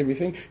complain about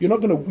everything. You're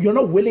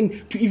not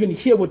willing to even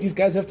hear what these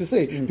guys have to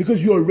say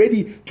because you're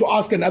ready to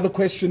ask another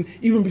question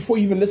even before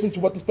you even listen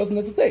to what this person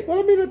has to say. Well,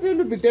 I mean, at the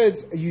end of the day,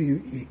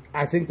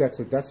 I think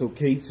that's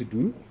okay to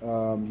do.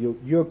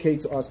 You're okay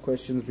to ask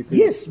questions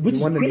because you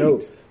want to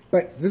know.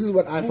 But this is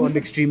what I found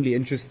extremely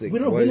interesting. We're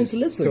not willing to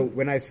listen. So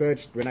when I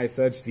searched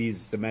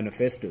the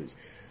manifestos,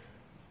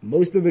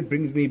 most of it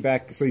brings me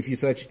back. So if you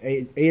search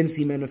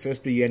ANC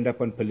manifesto, you end up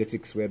on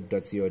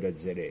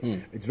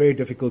politicsweb.co.za. It's very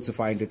difficult to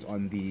find it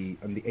on the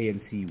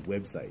ANC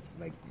website,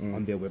 like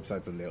on their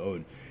websites on their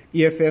own.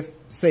 EFF,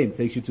 same,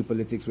 takes you to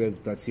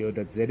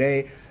politicsweb.co.za.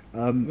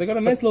 They got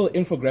a nice little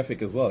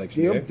infographic as well,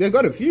 actually. They've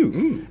got a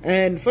few.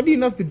 And funny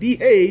enough, the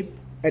DA,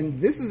 and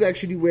this is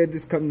actually where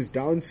this comes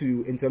down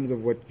to in terms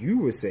of what you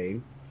were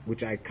saying,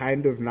 which I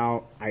kind of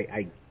now,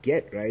 I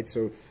get, right?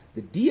 So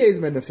the DA's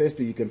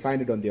manifesto, you can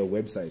find it on their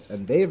websites,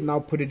 and they have now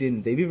put it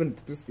in. They've even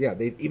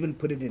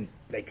put it in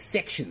like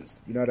sections.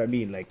 You know what I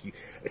mean? Like you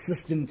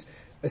assist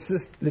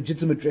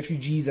legitimate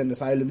refugees and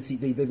asylum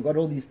seekers. They've got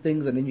all these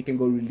things, and then you can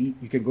go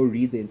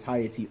read the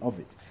entirety of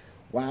it.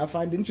 What I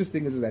find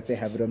interesting is that they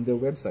have it on their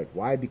website.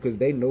 Why? Because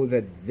they know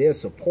that their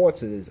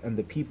supporters and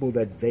the people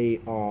that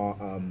they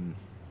are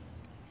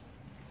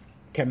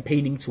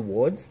campaigning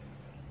towards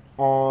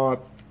are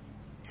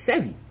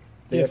savvy.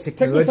 They are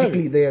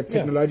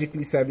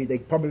technologically savvy. They're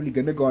probably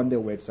going to go on their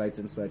websites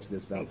and search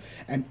this stuff.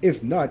 And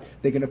if not,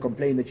 they're going to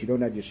complain that you don't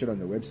have your shit on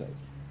their website.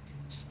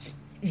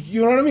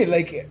 You know what I mean?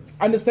 Like,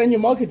 understand your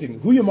marketing,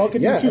 who you're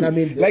marketing to. And I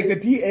mean, like the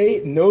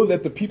DA know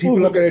that the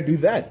people are going to do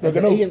that. They're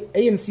going to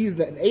ANC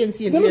and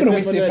they're not going to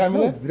waste their time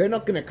on that. They're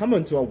not going to come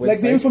onto our website.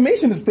 Like the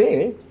information is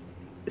there.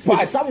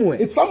 But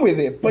it's somewhere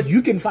there. But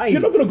you can find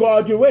You're not going to go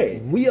out your way.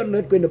 We are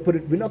not going to put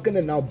it. We're not going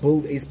to now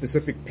build a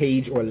specific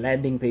page or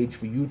landing page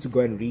for you to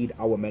go and read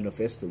our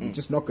manifesto. We're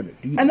just not going to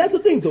do that. And that's the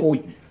thing, though.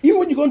 Even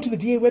when you go into the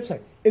DA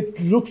website,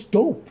 it looks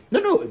dope.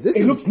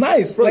 It looks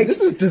nice. Bro, like, this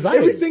is designed.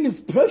 Everything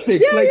is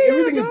perfect.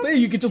 Everything is there.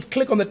 You can just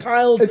click on the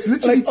tiles. It's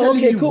literally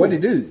telling you what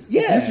it is.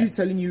 Yeah. It's literally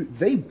telling you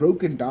they've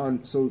broken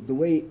down. So the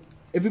way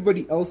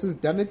everybody else has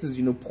done it is,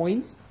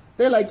 points.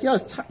 They're like,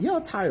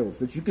 tiles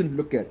that you can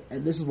look at,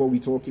 and this is what we're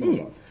talking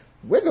about.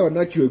 Whether or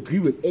not you agree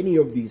with any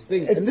of these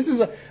things, and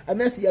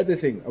that's the other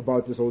thing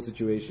about this whole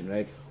situation,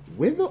 right?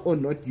 Whether or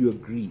not you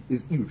agree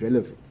is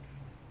irrelevant.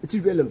 It's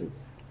irrelevant.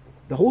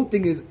 The whole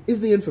thing is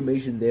the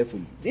information there for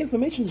you? The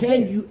information is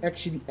Can there. you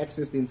actually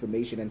access the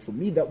information? And for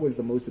me, that was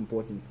the most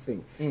important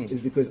thing, is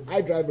because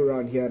I drive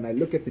around here and I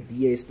look at the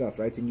DA stuff,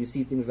 right? And you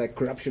see things like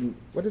corruption,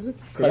 what is it?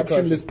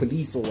 Corruptionless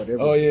police or whatever.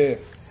 Oh, yeah.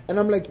 And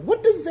I'm like,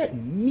 what does that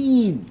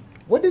mean?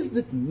 What does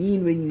it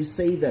mean when you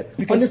say that?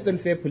 Because honest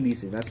and fair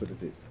policing, that's what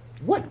it is.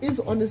 What is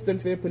honest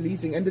and fair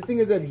policing? And the thing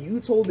is that you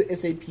told the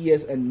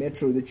SAPS and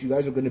Metro that you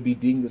guys are going to be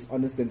doing this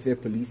honest and fair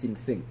policing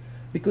thing.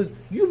 Because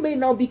you may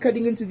now be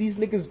cutting into these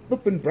niggas'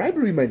 flipping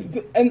bribery money.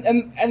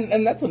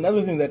 And that's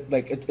another thing that,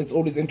 like, it's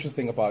always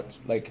interesting about,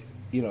 like,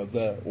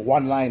 the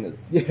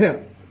one-liners. Yeah.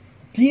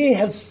 DA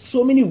has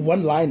so many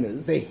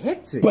one-liners. They're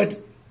hectic. But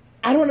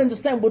I don't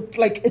understand what,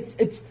 like,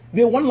 it's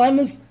their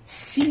one-liners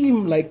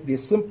seem like they're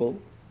simple.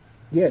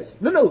 Yes.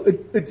 No,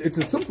 it's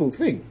a simple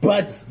thing.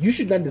 But you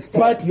should understand.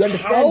 But you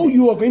understand how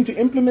you are going to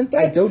implement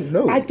that? I don't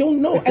know. It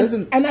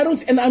doesn't,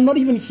 and I'm not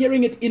even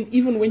hearing it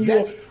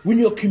when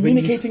you're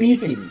communicating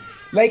anything.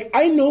 Like,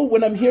 I know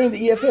when I'm hearing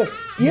the EFF.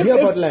 You hear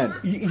about land.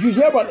 You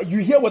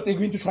hear what they're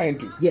going to try and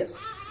do. Yes.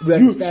 We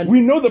understand.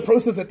 We know the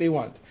process that they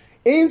want.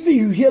 ANC,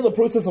 you hear the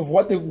process of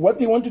what they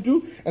want to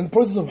do and the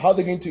process of how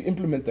they're going to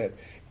implement that.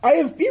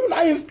 Even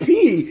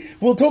IFP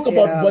will talk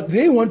about what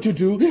they want to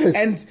do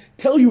and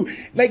tell you,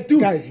 like,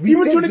 dude, guys,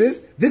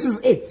 this is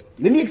it.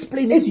 Let me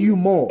explain it to you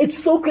more.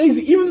 It's so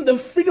crazy. Even the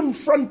Freedom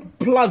Front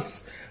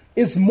Plus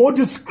is more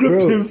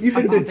descriptive. Bro,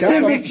 even the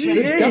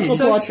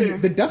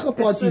Dacha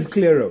party is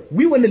clearer.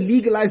 We want to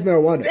legalize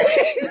marijuana.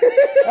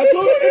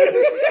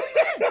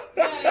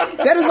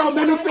 That is our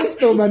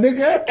manifesto, my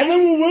nigga. And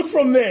then we'll work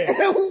from there.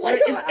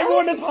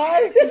 Everyone is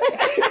high.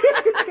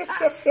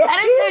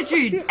 That is so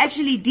true.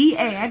 Actually,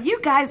 DA, have you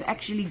guys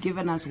actually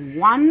given us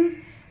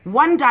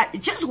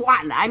just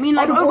one? I mean,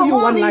 like, over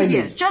all these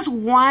years, just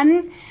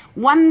one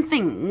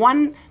thing,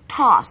 one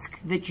task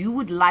that you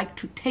would like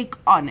to take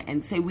on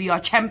and say, we are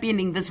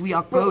championing this, we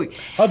are going.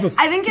 I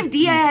think if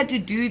DA had to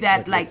do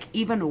that, like,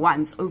 even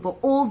once over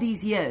all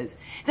these years,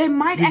 they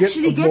might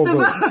actually get the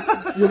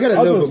vote. You'll get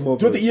a little bit more.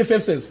 To what the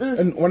EFF says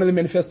in one of the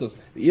manifestos.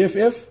 The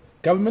EFF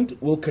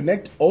government will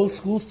connect all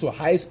schools to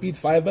high-speed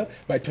fiber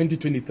by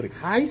 2023.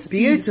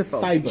 High-speed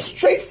fiber.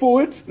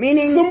 Straightforward,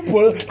 meaning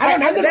simple. I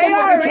don't understand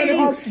what I'm trying to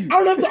ask you. I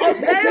don't have to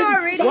ask you. They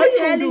are already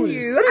telling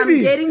you,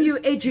 I'm getting you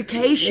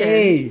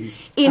education.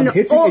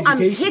 I'm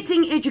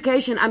hitting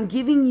education. I'm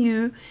giving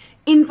you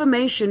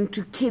information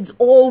to kids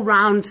all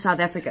around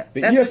South Africa.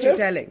 That's what you're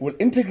telling. Will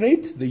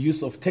integrate the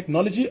use of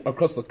technology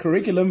across the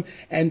curriculum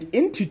and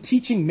into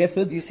teaching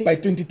methods by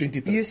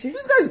 2023. You see?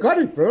 These guys got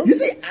it, bro. You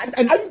see?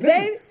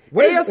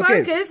 Their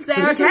focus, they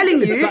are telling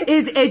you,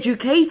 is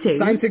educating.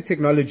 Science and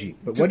technology.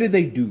 But what did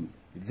they do?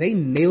 They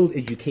nailed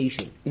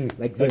education.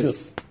 Like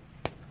this.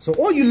 So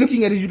all you're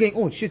looking at is you're going,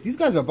 oh shit, these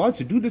guys are about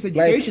to do this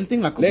education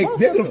thing. Like they're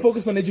going to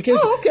focus on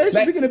education. Oh, okay,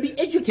 so we're going to be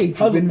educated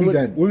when we're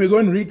done. When we go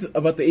and read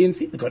about the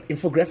ANC, they got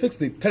infographics.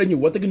 They're telling you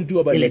what they're going to do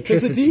about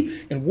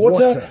electricity and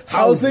water,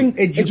 housing,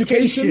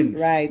 education.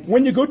 Right.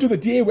 When you go to the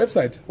DA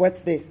website,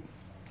 what's the...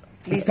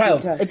 It's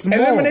tiles. It's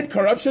eliminate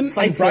corruption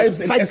and bribes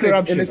and fight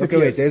corruption. Okay,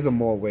 wait, there's a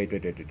more. Wait. No,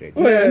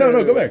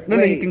 go back.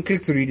 No, you can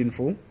click to read in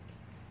full.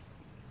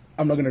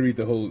 I'm not going to read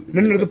the whole...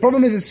 No, the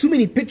problem is there's too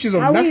many pictures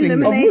of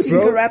nothing. How we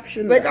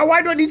corruption? Like,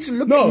 why do I need to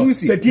look at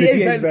Lucy? The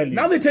DA's value.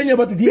 Now they're telling you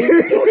about the DA. I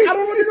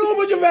don't want to know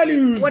about your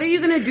values. What are you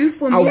going to do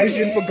for me? Our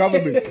vision for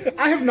government.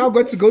 I have now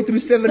got to go through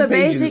 7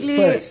 pages basically,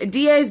 first.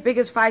 DA's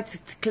biggest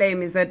fight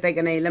claim is that they're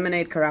going to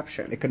eliminate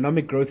corruption.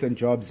 Economic growth and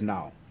jobs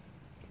now.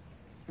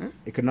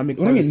 Economic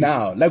What do you mean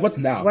now? Like, what's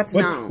now?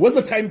 Now? What's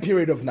the time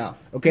period of now?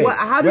 Okay.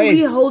 How do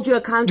we hold you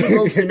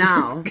accountable to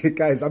now? Okay,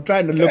 guys, I'm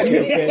trying to look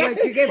here. Okay? Like,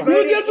 you get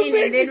voted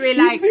in and then we're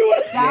like,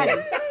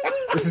 done.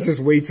 This is just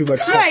way too much.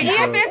 No,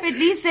 EFF at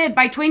least said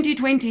by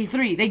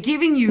 2023. They're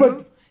giving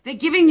you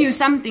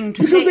something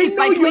to say. They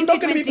know you're not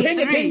going to be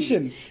paying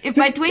attention. If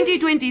by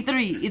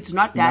 202023 it's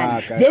not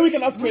done, then we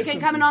can ask questions. We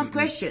can come and ask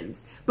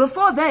questions.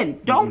 Before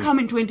then, don't come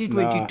in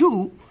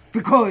 2022.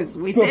 Because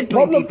we said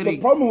 23. The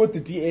problem with the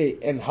DA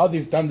and how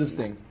they've done this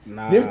thing,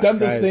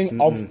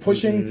 of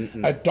pushing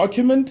a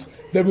document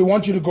that we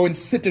want you to go and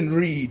sit and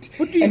read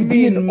and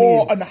be in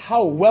awe on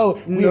how well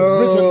we've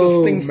written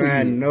this thing for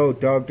you. No,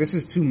 dog, this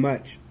is too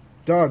much.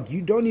 Dog,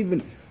 you don't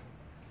even...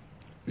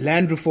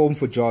 land reform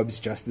for jobs,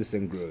 justice,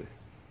 and growth.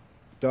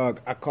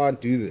 Dog, I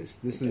can't do this.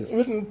 This is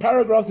written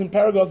paragraphs and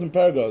paragraphs and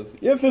paragraphs.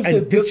 EFF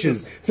said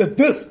pictures.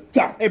 This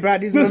time. Hey,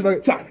 Brad,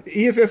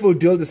 EFF will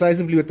deal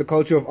decisively with the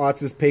culture of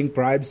artists paying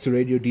bribes to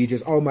radio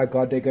DJs. Oh my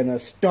God, they're gonna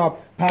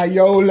stop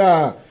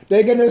payola.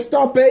 They're gonna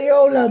stop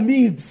payola,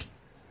 Meebs.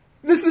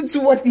 Listen to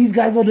what these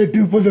guys want to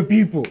do for the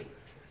people.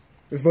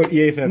 Let's vote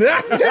EFF.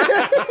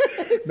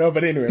 No,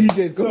 but anyway.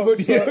 DJs, go vote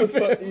EFF.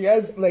 So you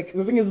guys, like,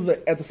 the thing is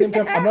that at the same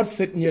time, I'm not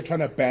sitting here trying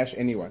to bash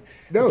anyone.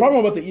 No. The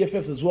problem about the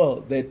EFF as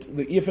well, that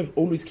the EFF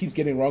always keeps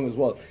getting wrong as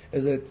well,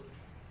 is that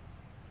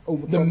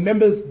the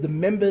members,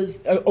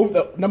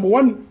 number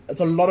one,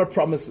 it's a lot of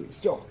promises.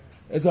 Sure.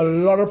 It's a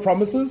lot of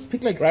promises.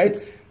 Pick like right?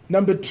 6.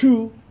 Number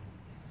two,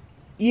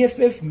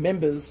 EFF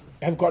members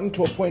have gotten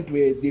to a point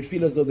where they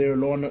feel as though they're a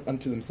law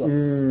unto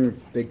themselves.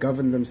 They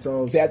govern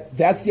themselves.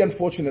 That's the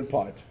unfortunate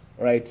part,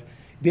 right?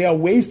 There are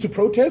ways to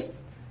protest,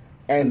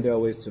 and there are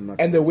ways to not.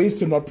 And there are ways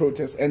to not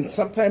protest. And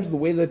sometimes the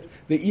way that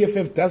the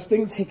EFF does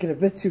things, Take it a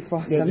bit too far.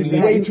 yes, it's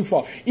sometimes. way too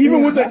far.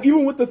 Even with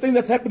the thing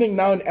that's happening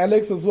now in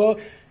Alex as well,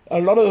 a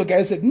lot of the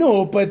guys said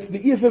no, but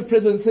the EFF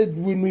president said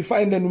when we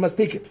find them, we must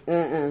take it.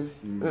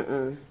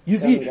 You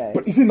see, guys.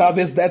 but you see now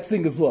there's that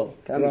thing as well,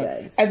 Come,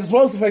 guys. and as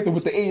well as the fact that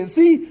with the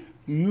ANC,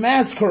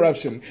 mass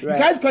corruption. Right. You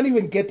guys can't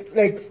even get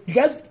you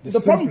guys.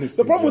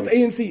 The problem with the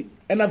ANC,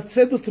 and I've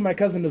said this to my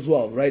cousin as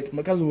well, right?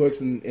 My cousin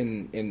works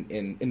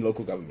in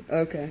local government.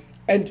 Okay.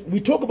 And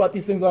we talk about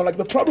these things. I'm like,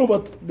 the problem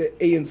about the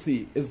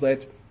ANC is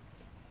that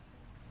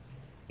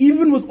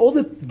even with all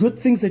the good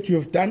things that you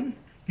have done,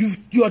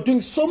 you are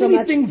doing so many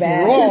much things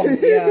bad. wrong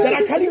Yeah. that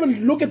I can't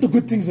even look at the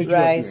good things that you are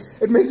Right. doing.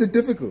 It makes it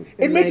difficult.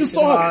 It makes it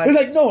so hard. It's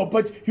like, no,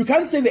 but you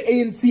can't say the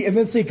ANC and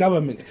then say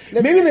government.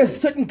 Maybe there's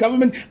certain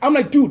government. I'm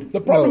like, dude, the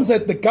problem is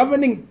that the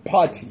governing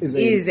party Is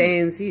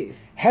ANC.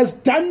 has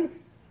done.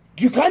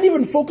 You can't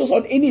even focus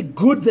on any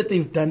good that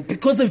they've done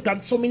because they've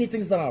done so many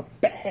things that are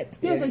bad.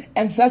 Yes,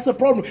 and that's the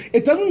problem.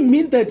 It doesn't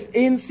mean that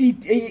ANC,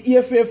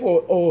 EFF,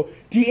 or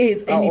DA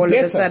is any all better.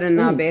 of a sudden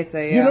now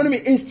better, yeah. You know what I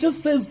mean? It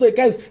just says that,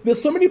 guys,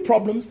 there's so many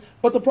problems,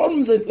 but the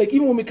problem is that, like,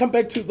 even when we come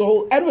back to the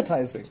whole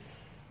advertising,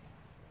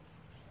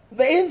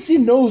 the ANC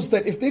knows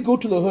that if they go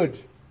to the hood,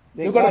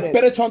 they've got a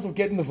better chance of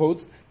getting the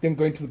votes than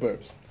going to the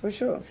burbs. For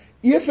sure.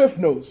 EFF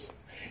knows.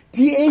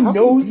 DA How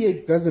knows. DA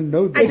doesn't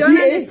know that. I don't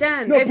DA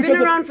understand. no, They've been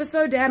because around for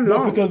so damn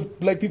long. No, because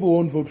black people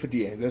won't vote for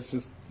DA. That's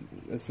just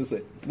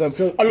it.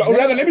 So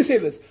Rather, let me say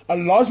this: a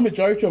large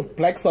majority of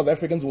black South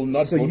Africans will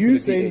not So vote for you the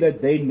saying DA.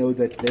 that they know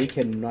that they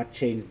cannot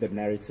change the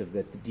narrative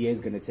that the DA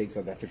is going to take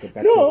South Africa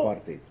back No. to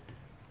apartheid?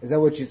 Is that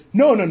what you?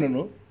 No.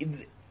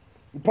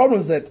 The problem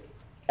is that,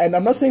 and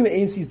I'm not saying the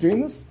ANC is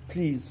doing this,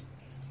 please,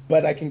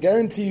 but I can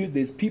guarantee you,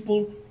 there's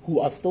people who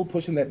are still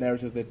pushing that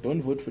narrative that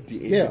don't vote for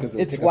DA Yeah. because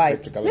it'll It's take us white.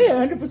 back to government.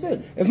 Yeah,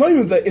 100%. It's not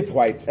even that it's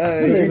white.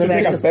 It's to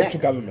take us back to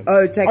government.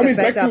 Oh, take us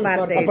back to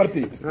apartheid.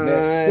 apartheid.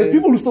 There's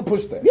people who still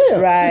push that. Yeah.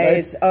 Right.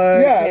 It's like,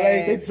 Okay.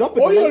 Yeah, like, They drop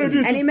it all you like- gotta do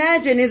is And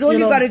imagine, all You you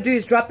know- got to do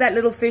is drop that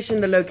little fish in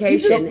the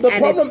location, the and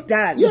problem- it's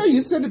done. Yeah, you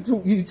said it.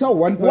 You tell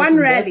one person. One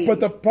that, rally. But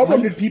the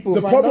problem, 100 people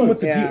the find problem out. with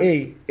the Yeah.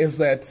 DA is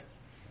that,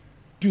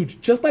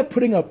 dude, just by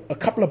putting up a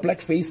couple of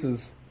black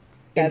faces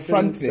in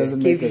front there,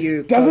 Doesn't make give us-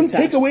 you doesn't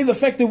contact. take away the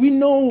fact that we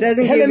know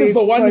Doesn't Helen give is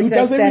you the one who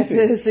does protest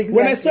everything. status,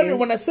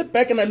 When I sit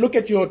back and I look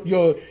at your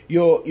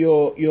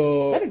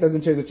That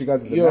doesn't change that you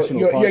guys are the national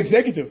your party.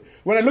 executive.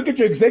 When I look at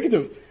your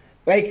executive,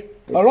 like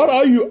a lot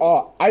of you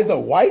are either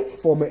white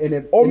Former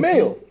NF or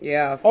male,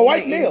 Yeah, or former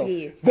white male.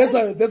 MP.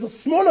 There's a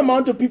small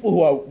amount of people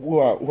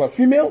who are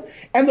female,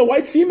 and the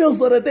white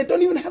females are they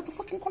don't even have the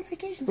fucking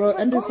qualifications. Bro, Oh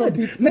my and there's some God.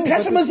 people-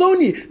 Natasha no,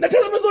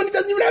 Mazzoni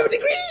doesn't even have a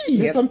degree.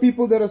 There's some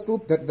people that are still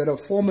that are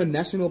former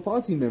National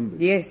Party members.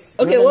 Yes.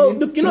 Okay, You know what well, I mean?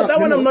 look, So that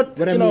one I'm not.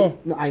 What I You mean, know,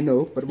 no, I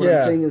know, but what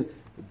Yeah. I'm saying is,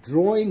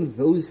 drawing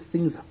those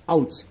things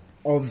out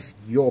of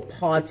your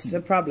party It's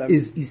a problem.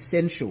 is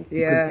essential.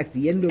 Yeah. Because at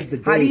the end of the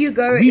day, How do you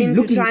go we're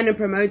into looking- trying to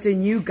promote a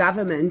new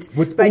government,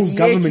 With but old yet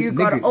government you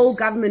got niggas? old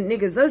government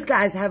niggas? Those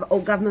guys have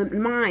old government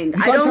mind.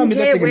 I can't tell don't me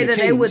that care they're gonna whether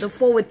they were change. the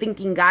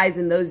forward-thinking guys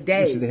in those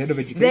days. the head of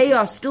education. They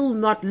are still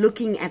not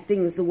looking at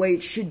things the way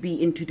it should be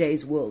in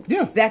today's world.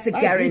 Yeah, That's a I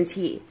agree.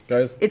 guarantee.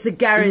 guys, It's a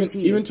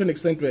guarantee. Even to an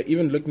extent where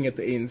even looking at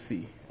the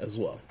ANC as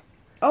well.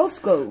 Old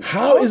school.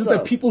 How is it Also.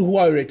 that people who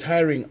are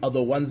retiring are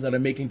the ones that are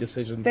making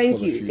decisions? Thank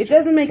for you. the It future,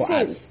 doesn't make for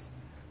sense. us?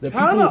 The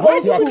How people the who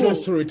old are school? close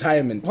to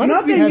retirement. Why don't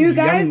Not we the have new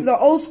guys, young- the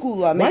old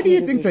school are Why do making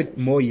you think decisions.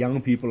 that more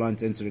young people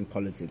aren't entering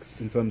politics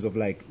in terms of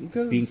like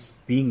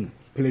being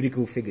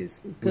political figures?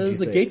 would you Because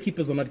the say?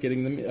 gatekeepers are not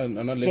getting them,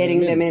 are not letting Getting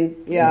them in,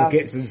 yeah.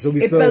 Okay, so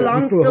we It still-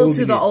 belongs we're still still to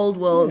holding the it. old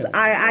world.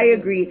 I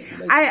agree.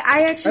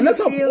 I actually And that's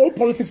how feel, all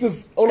politics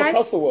is all Guys,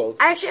 across the world.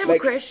 I actually have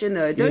Like, a question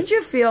though. Don't yes.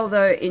 you feel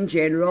though, in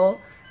general,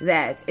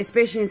 that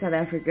especially in South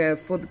Africa,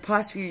 for the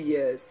past few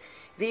years,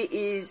 there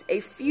is a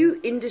few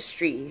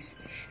industries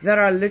that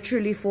are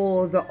literally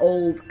for the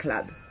old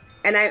club?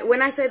 And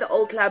when I say the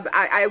old club,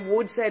 I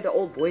would say the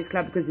old boys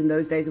club because in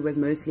those days it was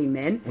mostly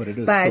men. But it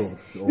is but still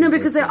the old no,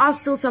 because boys there club. are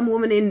still some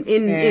women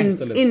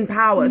in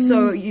power.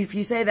 So if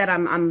you say that,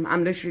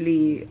 I'm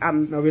literally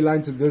No, we're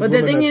lying to those But the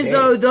women thing are is, dead.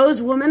 though,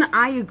 those women,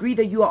 I agree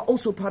that you are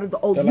also part of the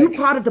old. They're You're like-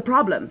 part of the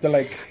problem. they're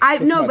like No,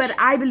 this much. but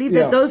I believe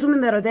Yeah. that those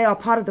women that are there are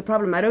part of the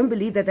problem. I don't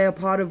believe that they are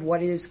part of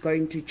what is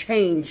going to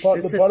change Part-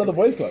 the they're system. part of the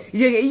boys club.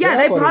 Yeah,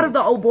 they're part of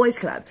the old boys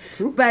club.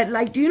 True. But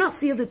like, do you not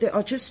feel that there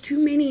are just too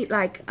many,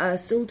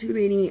 still too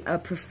many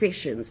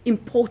professions,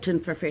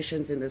 important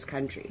professions in this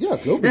country? Yeah,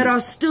 globally. That are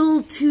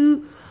still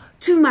too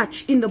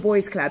much in the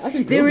boys club. I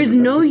think There is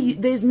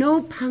globally, there's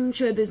no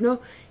puncture, there's no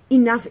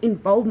enough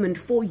involvement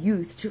for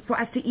youth for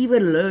us to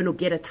even learn or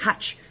get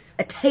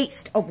a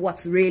taste of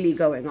what's really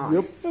going on.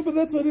 Yep. No, but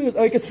that's what it is.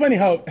 Like, it's funny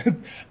how,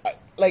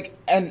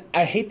 and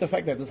I hate the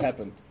fact that this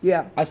happened.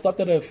 Yeah. I stopped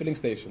at a filling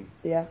station,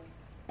 Yeah.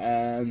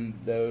 and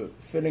the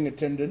filling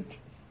attendant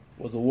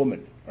was a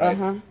woman, right?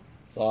 Uh-huh.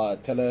 So I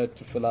tell her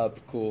to fill up,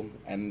 cool,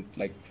 and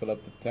like fill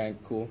up the tank,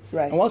 cool.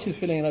 Right. And while she's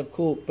filling it up,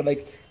 cool, but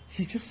like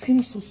she just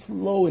seems so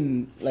slow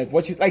in like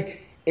what she's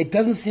like. It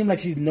doesn't seem like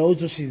she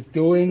knows what she's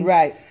doing.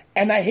 Right.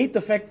 And I hate the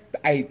fact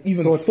that I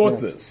even Thought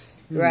thought that. this.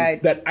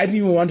 Right. That I didn't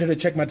even want her to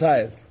check my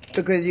tires.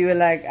 Because you were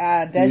like,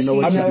 does You know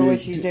she what know you're what doing.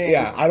 she's doing?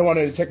 Yeah, I don't want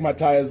her to check my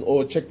tires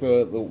or check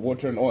the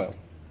water and oil.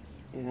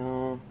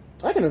 Yeah.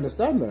 I can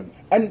understand that.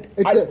 And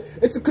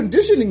It's a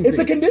conditioning it's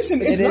thing. a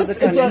condition. It It's is not- a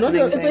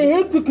conditioning It's a thing.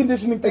 healthy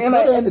conditioning thing. It's And,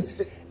 not I- a- and, it's-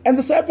 and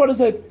the sad part is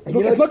that look, you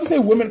know- it's not to say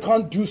women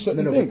can't do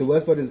certain No, but things. the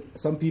worst part is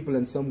some people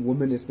and some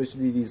women,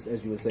 especially these,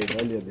 as you were saying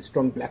earlier, the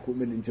strong black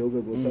women in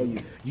Joburg will tell you,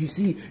 you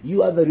see,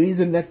 you are the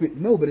reason that we...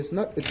 No, but it's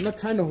not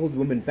trying to hold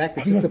women back.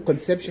 It's just the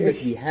conception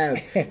that we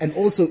have. And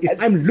also, if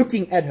I'm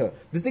looking at her,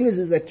 the thing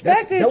is that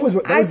Fact is, that was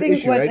I the think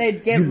issue, what right? they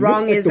get You look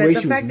wrong at is the that way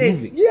the she was fact that-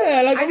 moving.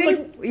 Yeah, like I I was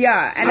think,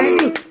 yeah, and I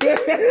think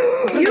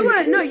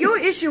your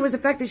issue was the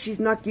fact that she's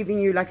not giving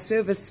you like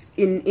service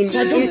in I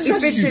don't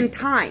trust efficient you.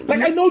 time.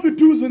 Like I know the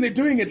dudes when they're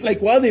doing it, like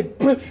while they're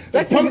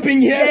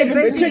pumping here, They're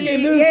they're busy,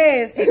 checking this,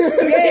 yes,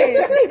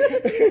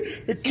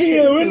 yes. they're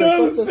cleaning the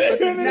windows. No,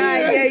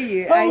 I hear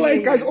you. I I'm hear like,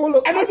 you. Guys, all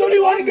and it's only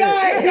one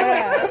guy.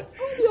 Yeah.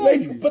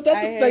 But I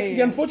that's hear like you.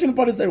 the unfortunate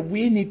part is that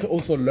we need to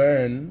also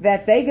learn.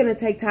 That they're gonna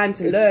take time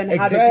to learn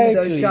how to do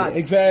those Exactly, shots.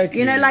 exactly.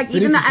 You know, like They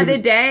even need the to other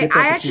get day, the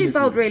I actually opportunity.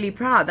 felt really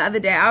proud. The other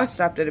day, I was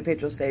stopped at a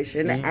petrol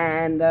station,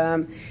 and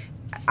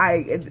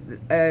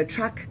a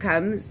truck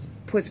comes,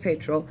 puts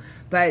petrol,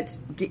 but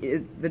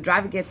the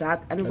driver gets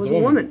out, and it was a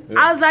woman. Yeah.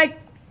 I was like,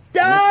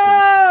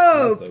 That's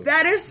dope! dope.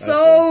 That is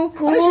so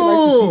cool. I actually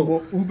like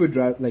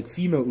to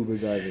see more Uber female Uber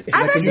drivers.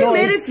 I've Like, actually know,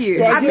 met a few.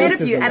 so I I've met a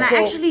think- few, and I so-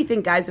 actually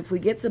think, guys, if we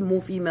get some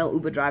more female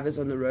Uber drivers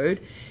on the road,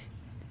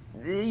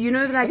 you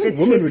know, I like the think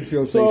women test. would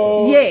feel safer.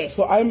 So Yes.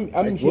 So I'm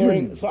Like hearing.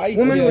 women- So I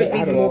women hear, would be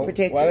I don't more know,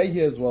 protected. What I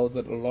hear as well is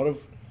that a lot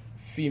of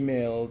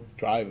female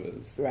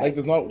drivers, Right. like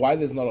there's not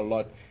a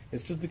lot.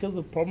 It's just because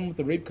of the problem with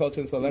the rape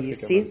culture in South Africa.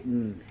 see?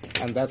 man.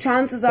 And that's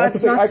Chances are that's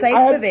it's the thing. not safe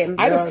had- for them.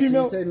 I had Yeah, a so you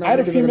female. say now I had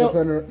a they're gonna female.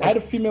 turn her- I had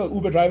a female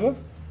Uber driver,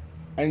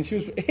 and she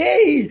was.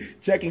 Hey,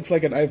 Jack looks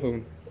like an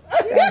iPhone.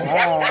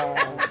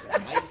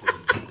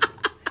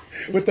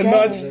 With the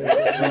notch.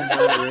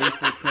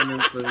 Racist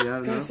comments for the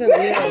other. So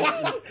weird.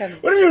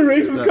 What do you mean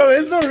racist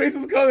comment? It's not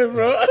racist comment,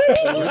 bro.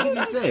 What did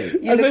he say?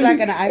 You look like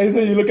an I iPhone.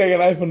 said you look like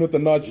an iPhone with the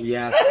notch.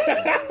 Yeah.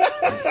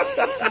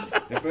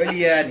 If only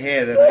you had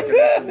hair, then I could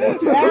have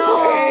watched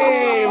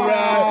Hey, bro,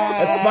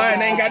 that's fine.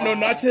 I ain't got no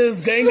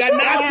notches. Ain't got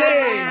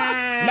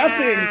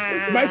nothing.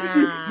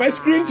 My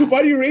screen to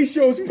body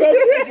ratio is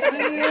perfect.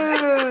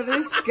 Ew,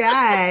 this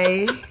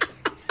guy.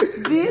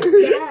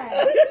 This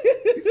guy.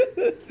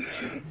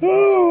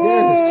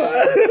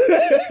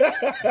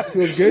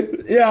 Feels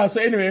good. Yeah.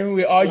 So anyway,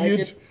 we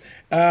argued.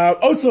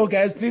 Also,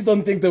 guys, please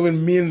don't think that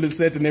when me and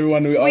Lucette and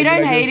everyone we argue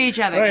don't like hate this. each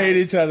other, We don't hate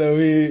guys. each other.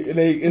 We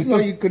like it's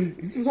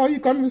This is how you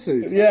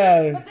conversate.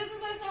 yeah. But this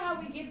is also how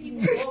we get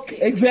people talking.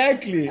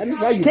 Exactly. And this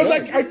is how you Because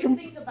learn. I can.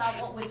 Think about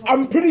what we're talking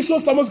I'm pretty sure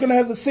someone's gonna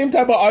have the same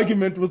type of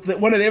argument with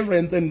one of their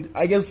friends, and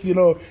I guess you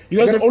guys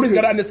gotta have always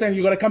figure- gotta understand.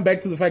 You gotta come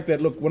back to the fact that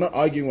look, we're not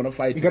arguing, we're not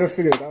fighting. You gotta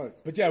figure it out.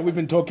 But yeah, we've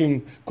been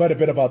talking quite a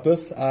bit about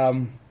this.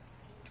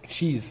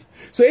 Jeez.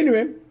 So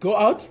anyway, go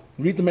out,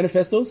 read the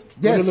manifestos.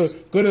 Yes.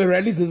 Go to the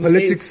rallies. There's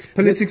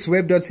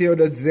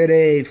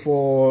Politicsweb.co.za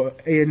for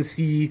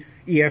ANC,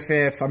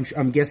 EFF.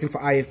 I'm guessing for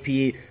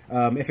IFP,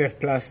 FF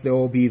Plus. They'll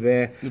all be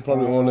there. They're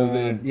probably all in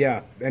there.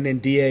 Yeah, and then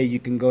DA, you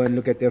can go and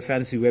look at their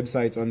fancy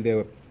websites on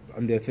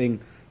their thing.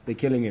 They're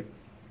killing it.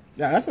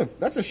 Yeah,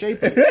 that's a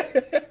shape up.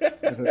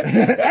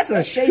 That's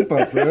a shape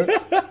up, bro.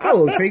 I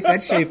will take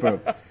that shape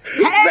up.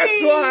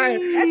 That's why.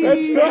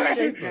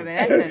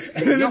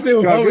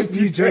 Dog, this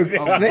new joke,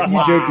 that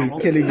new joke is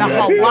killing me.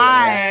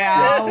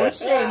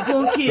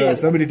 Bro,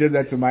 somebody did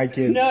that to my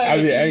kid.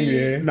 I'll be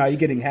angry. Nah, you're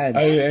getting hands.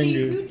 I'll be See,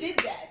 angry. who did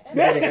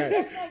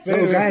that?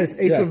 So guys,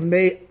 8th Yeah. of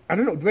May. I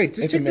don't know. Wait,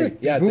 just 8th check of May. the.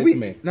 Yeah, it's will 8th we? of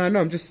May. No, I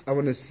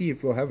want to see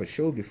if we'll have a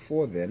show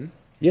before then.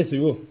 Yes, we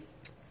will.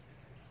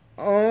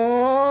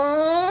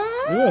 Oh.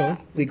 Yeah,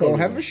 We gonna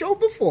have a show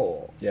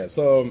before. Yeah,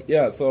 so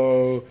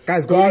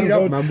Guys, go go out read and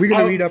up, vote. man. We're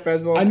gonna read up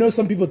as well. I know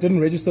some people didn't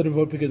register to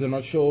vote because they're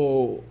not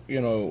sure,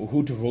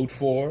 who to vote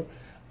for.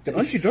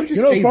 Don't you know, stay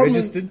the problem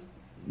is- registered?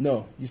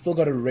 No, you still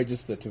got to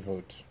register to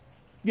vote.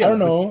 Yeah, I don't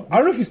know. I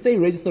don't know if you stay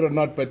registered or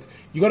not, but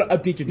you got to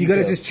update your details. You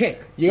gotta just check.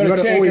 You You got to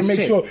gotta check always and make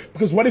check. sure.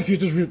 Because what if you're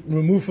just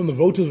removed from the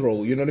voters'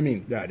 roll? You know what I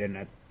mean? Yeah, they're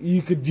not.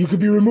 You could be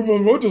removed from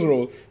the voters'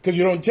 roll because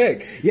you don't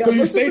check. Yeah, Because you I've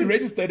also stayed been-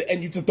 registered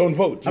and you just don't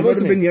vote. You I've know what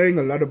also I been mean? hearing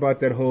a lot about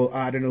that whole,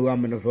 I don't know who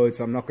I'm gonna vote,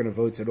 so I'm not gonna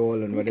vote at all,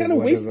 and You whatever. kind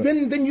of waste.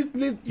 whatever. Then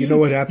you know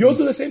what happens? You're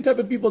also the same type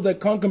of people that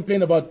can't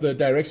complain about the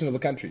direction of the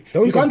country.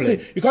 Don't you can't complain.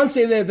 say you can't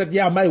say that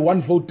yeah, my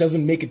one vote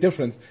doesn't make a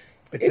difference.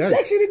 It does.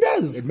 actually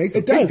does. It makes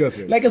a big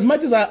difference. Like as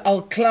much as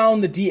I'll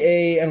clown the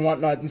DA and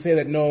whatnot and say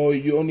that no,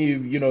 you only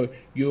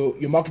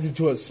you're marketed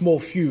to a small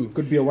few.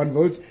 Could be a one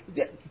vote.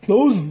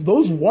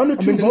 Those one or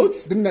two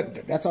votes.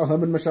 That's how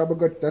Herman Mashaba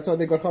got. That's how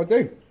they got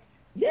Gauteng.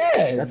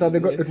 Yeah, That's how they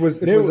got. It was.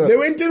 They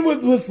went in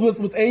with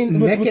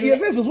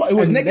EFF as well. It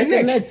was neck and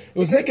neck. It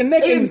was neck and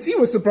neck. And ANC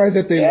was surprised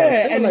that they yeah, lost.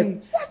 They and were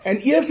like, what? and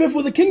EFF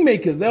were the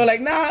kingmakers. They were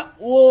like, nah,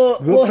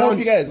 we'll help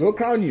you guys. We'll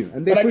crown you,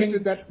 and they But pushed I can,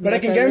 it that. but I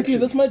that can guarantee you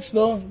direction. this much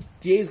though: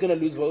 DA is going to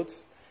lose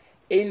votes.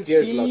 DA's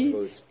lost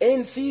votes.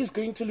 ANC is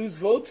going to lose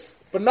votes,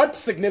 but not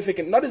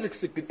significant, not as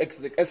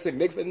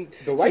significant,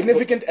 The white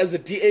significant as the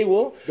DA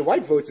will. The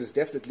white votes is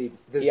definitely.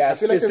 Yeah, I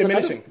feel like it's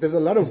diminishing. there's a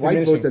lot of It's white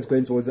diminishing. vote that's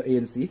going towards the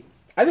ANC.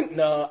 I think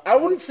no, I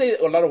wouldn't say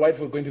a lot of white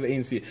vote going to the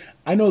ANC.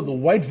 I know the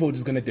white vote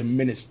is going to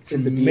diminish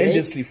In the DA?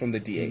 tremendously from the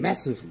DA.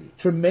 Massively.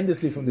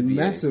 Tremendously from the DA.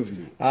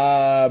 Massively.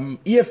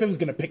 EFF is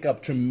going to pick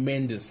up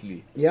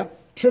tremendously. Yeah.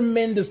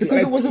 Tremendously.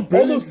 Because Like, it was a all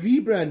brilliant those-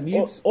 rebrand.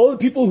 Memes. all the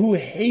people who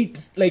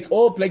hate, like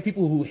all black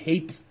people who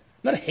hate,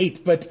 not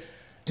hate, but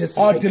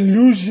Dislike. are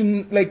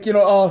delusion,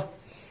 are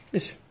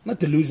not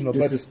delusional,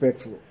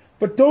 Disrespectful.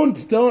 but don't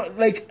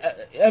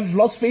have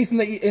lost faith in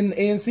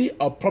ANC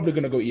are probably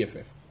going to go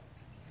EFF,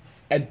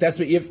 and that's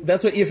what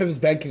EFF is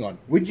banking on.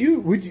 Would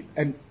you?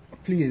 And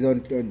please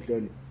don't.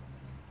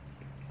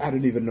 I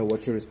don't even know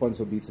what your response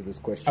will be to this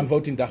question. I'm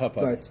voting Dahapa.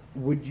 But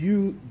would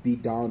you be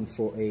down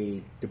for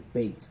a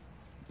debate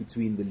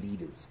between the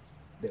leaders?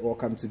 They all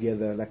come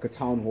together, like a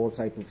town hall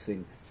type of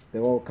thing. They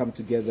all come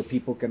together.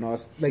 People can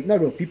ask,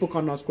 people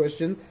can't ask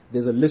questions.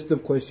 There's a list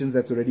of questions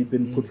that's already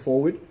been put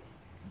forward.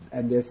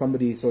 And there's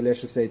somebody, so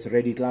let's just say it's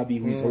Reddy Klabi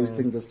who's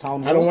hosting this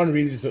town hall. I don't want to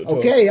read it.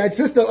 Okay, it's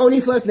just the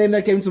only first name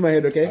that came to my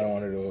head, I okay? don't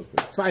want to host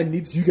it. Fine,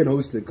 Neeps, you can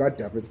host it. God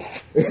damn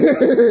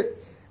it.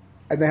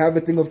 And they have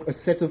a thing of a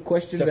set of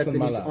questions Justin that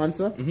they need Mala. to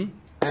answer.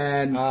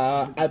 And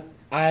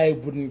I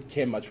wouldn't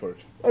care much for it.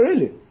 oh,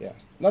 really? Yeah,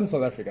 not in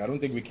South Africa. I don't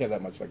think we care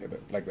that much like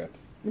that.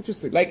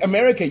 Interesting. Like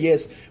America,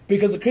 yes,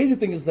 because the crazy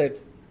thing is that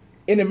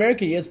in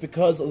America, yes,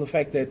 because of the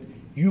fact that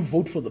you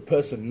vote for the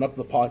person, not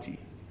the party.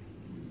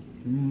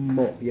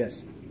 More,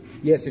 yes.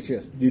 Yes.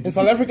 In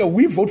South Africa,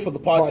 we vote for the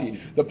party.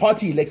 Party. The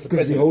party elects the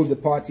Because we president. hold the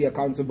party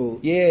accountable.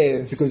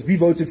 Yes. Because we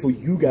voted for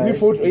you guys.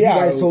 You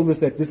guys told us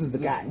that this is the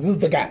guy. This is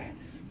the guy.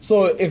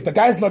 So if the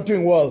guy's not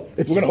doing well,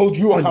 we're going to hold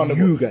you on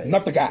accountable. you guys.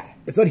 Not the guy.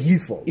 It's not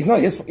his fault. It's not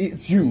his fault.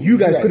 It's you. You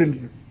guys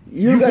couldn't.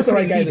 You guys put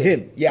the couldn't lead there.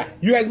 him. Yeah.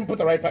 You guys put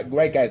the right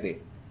guy there.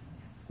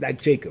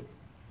 Like Jacob.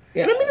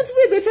 Yeah. And I mean, it's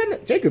weird. They're trying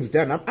to. Jacob's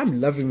done. I'm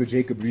loving the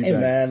Jacob rebrand. Hey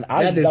man,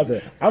 I'm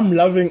That-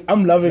 loving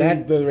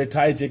the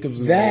retired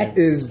Jacobs. That's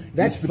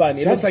He's fun.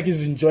 It looks like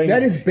he's enjoying.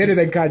 That is better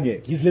than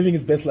Kanye. He's living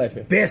his best life.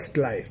 Best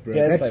life, bro.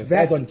 Best That- life. that-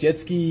 Guys on jet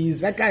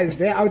skis. That guy's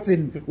there out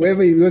in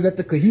wherever he was at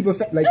the Cohiba,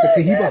 the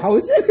Cohiba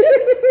house.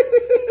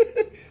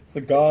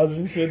 Cigars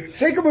and shit.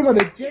 Jacob was on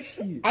a jet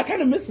ski. I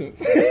kind of miss him.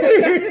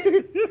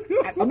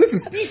 I miss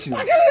his speeches.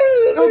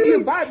 It'll be a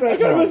vibe I right kind of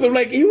now. miss him.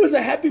 Like he was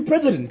a happy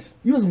president.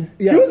 He was,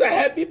 He was a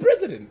happy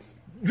president.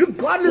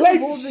 regardless Like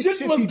of all the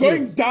shit was he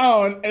going did.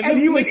 down, And this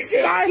he was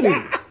nigga-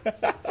 smiling.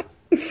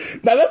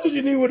 Now that's what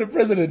you need with a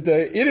president.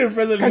 You need a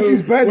president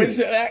Country's who, burning. when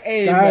shit, like,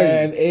 hey Guys,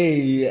 man,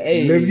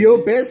 hey. Live your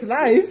best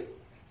life.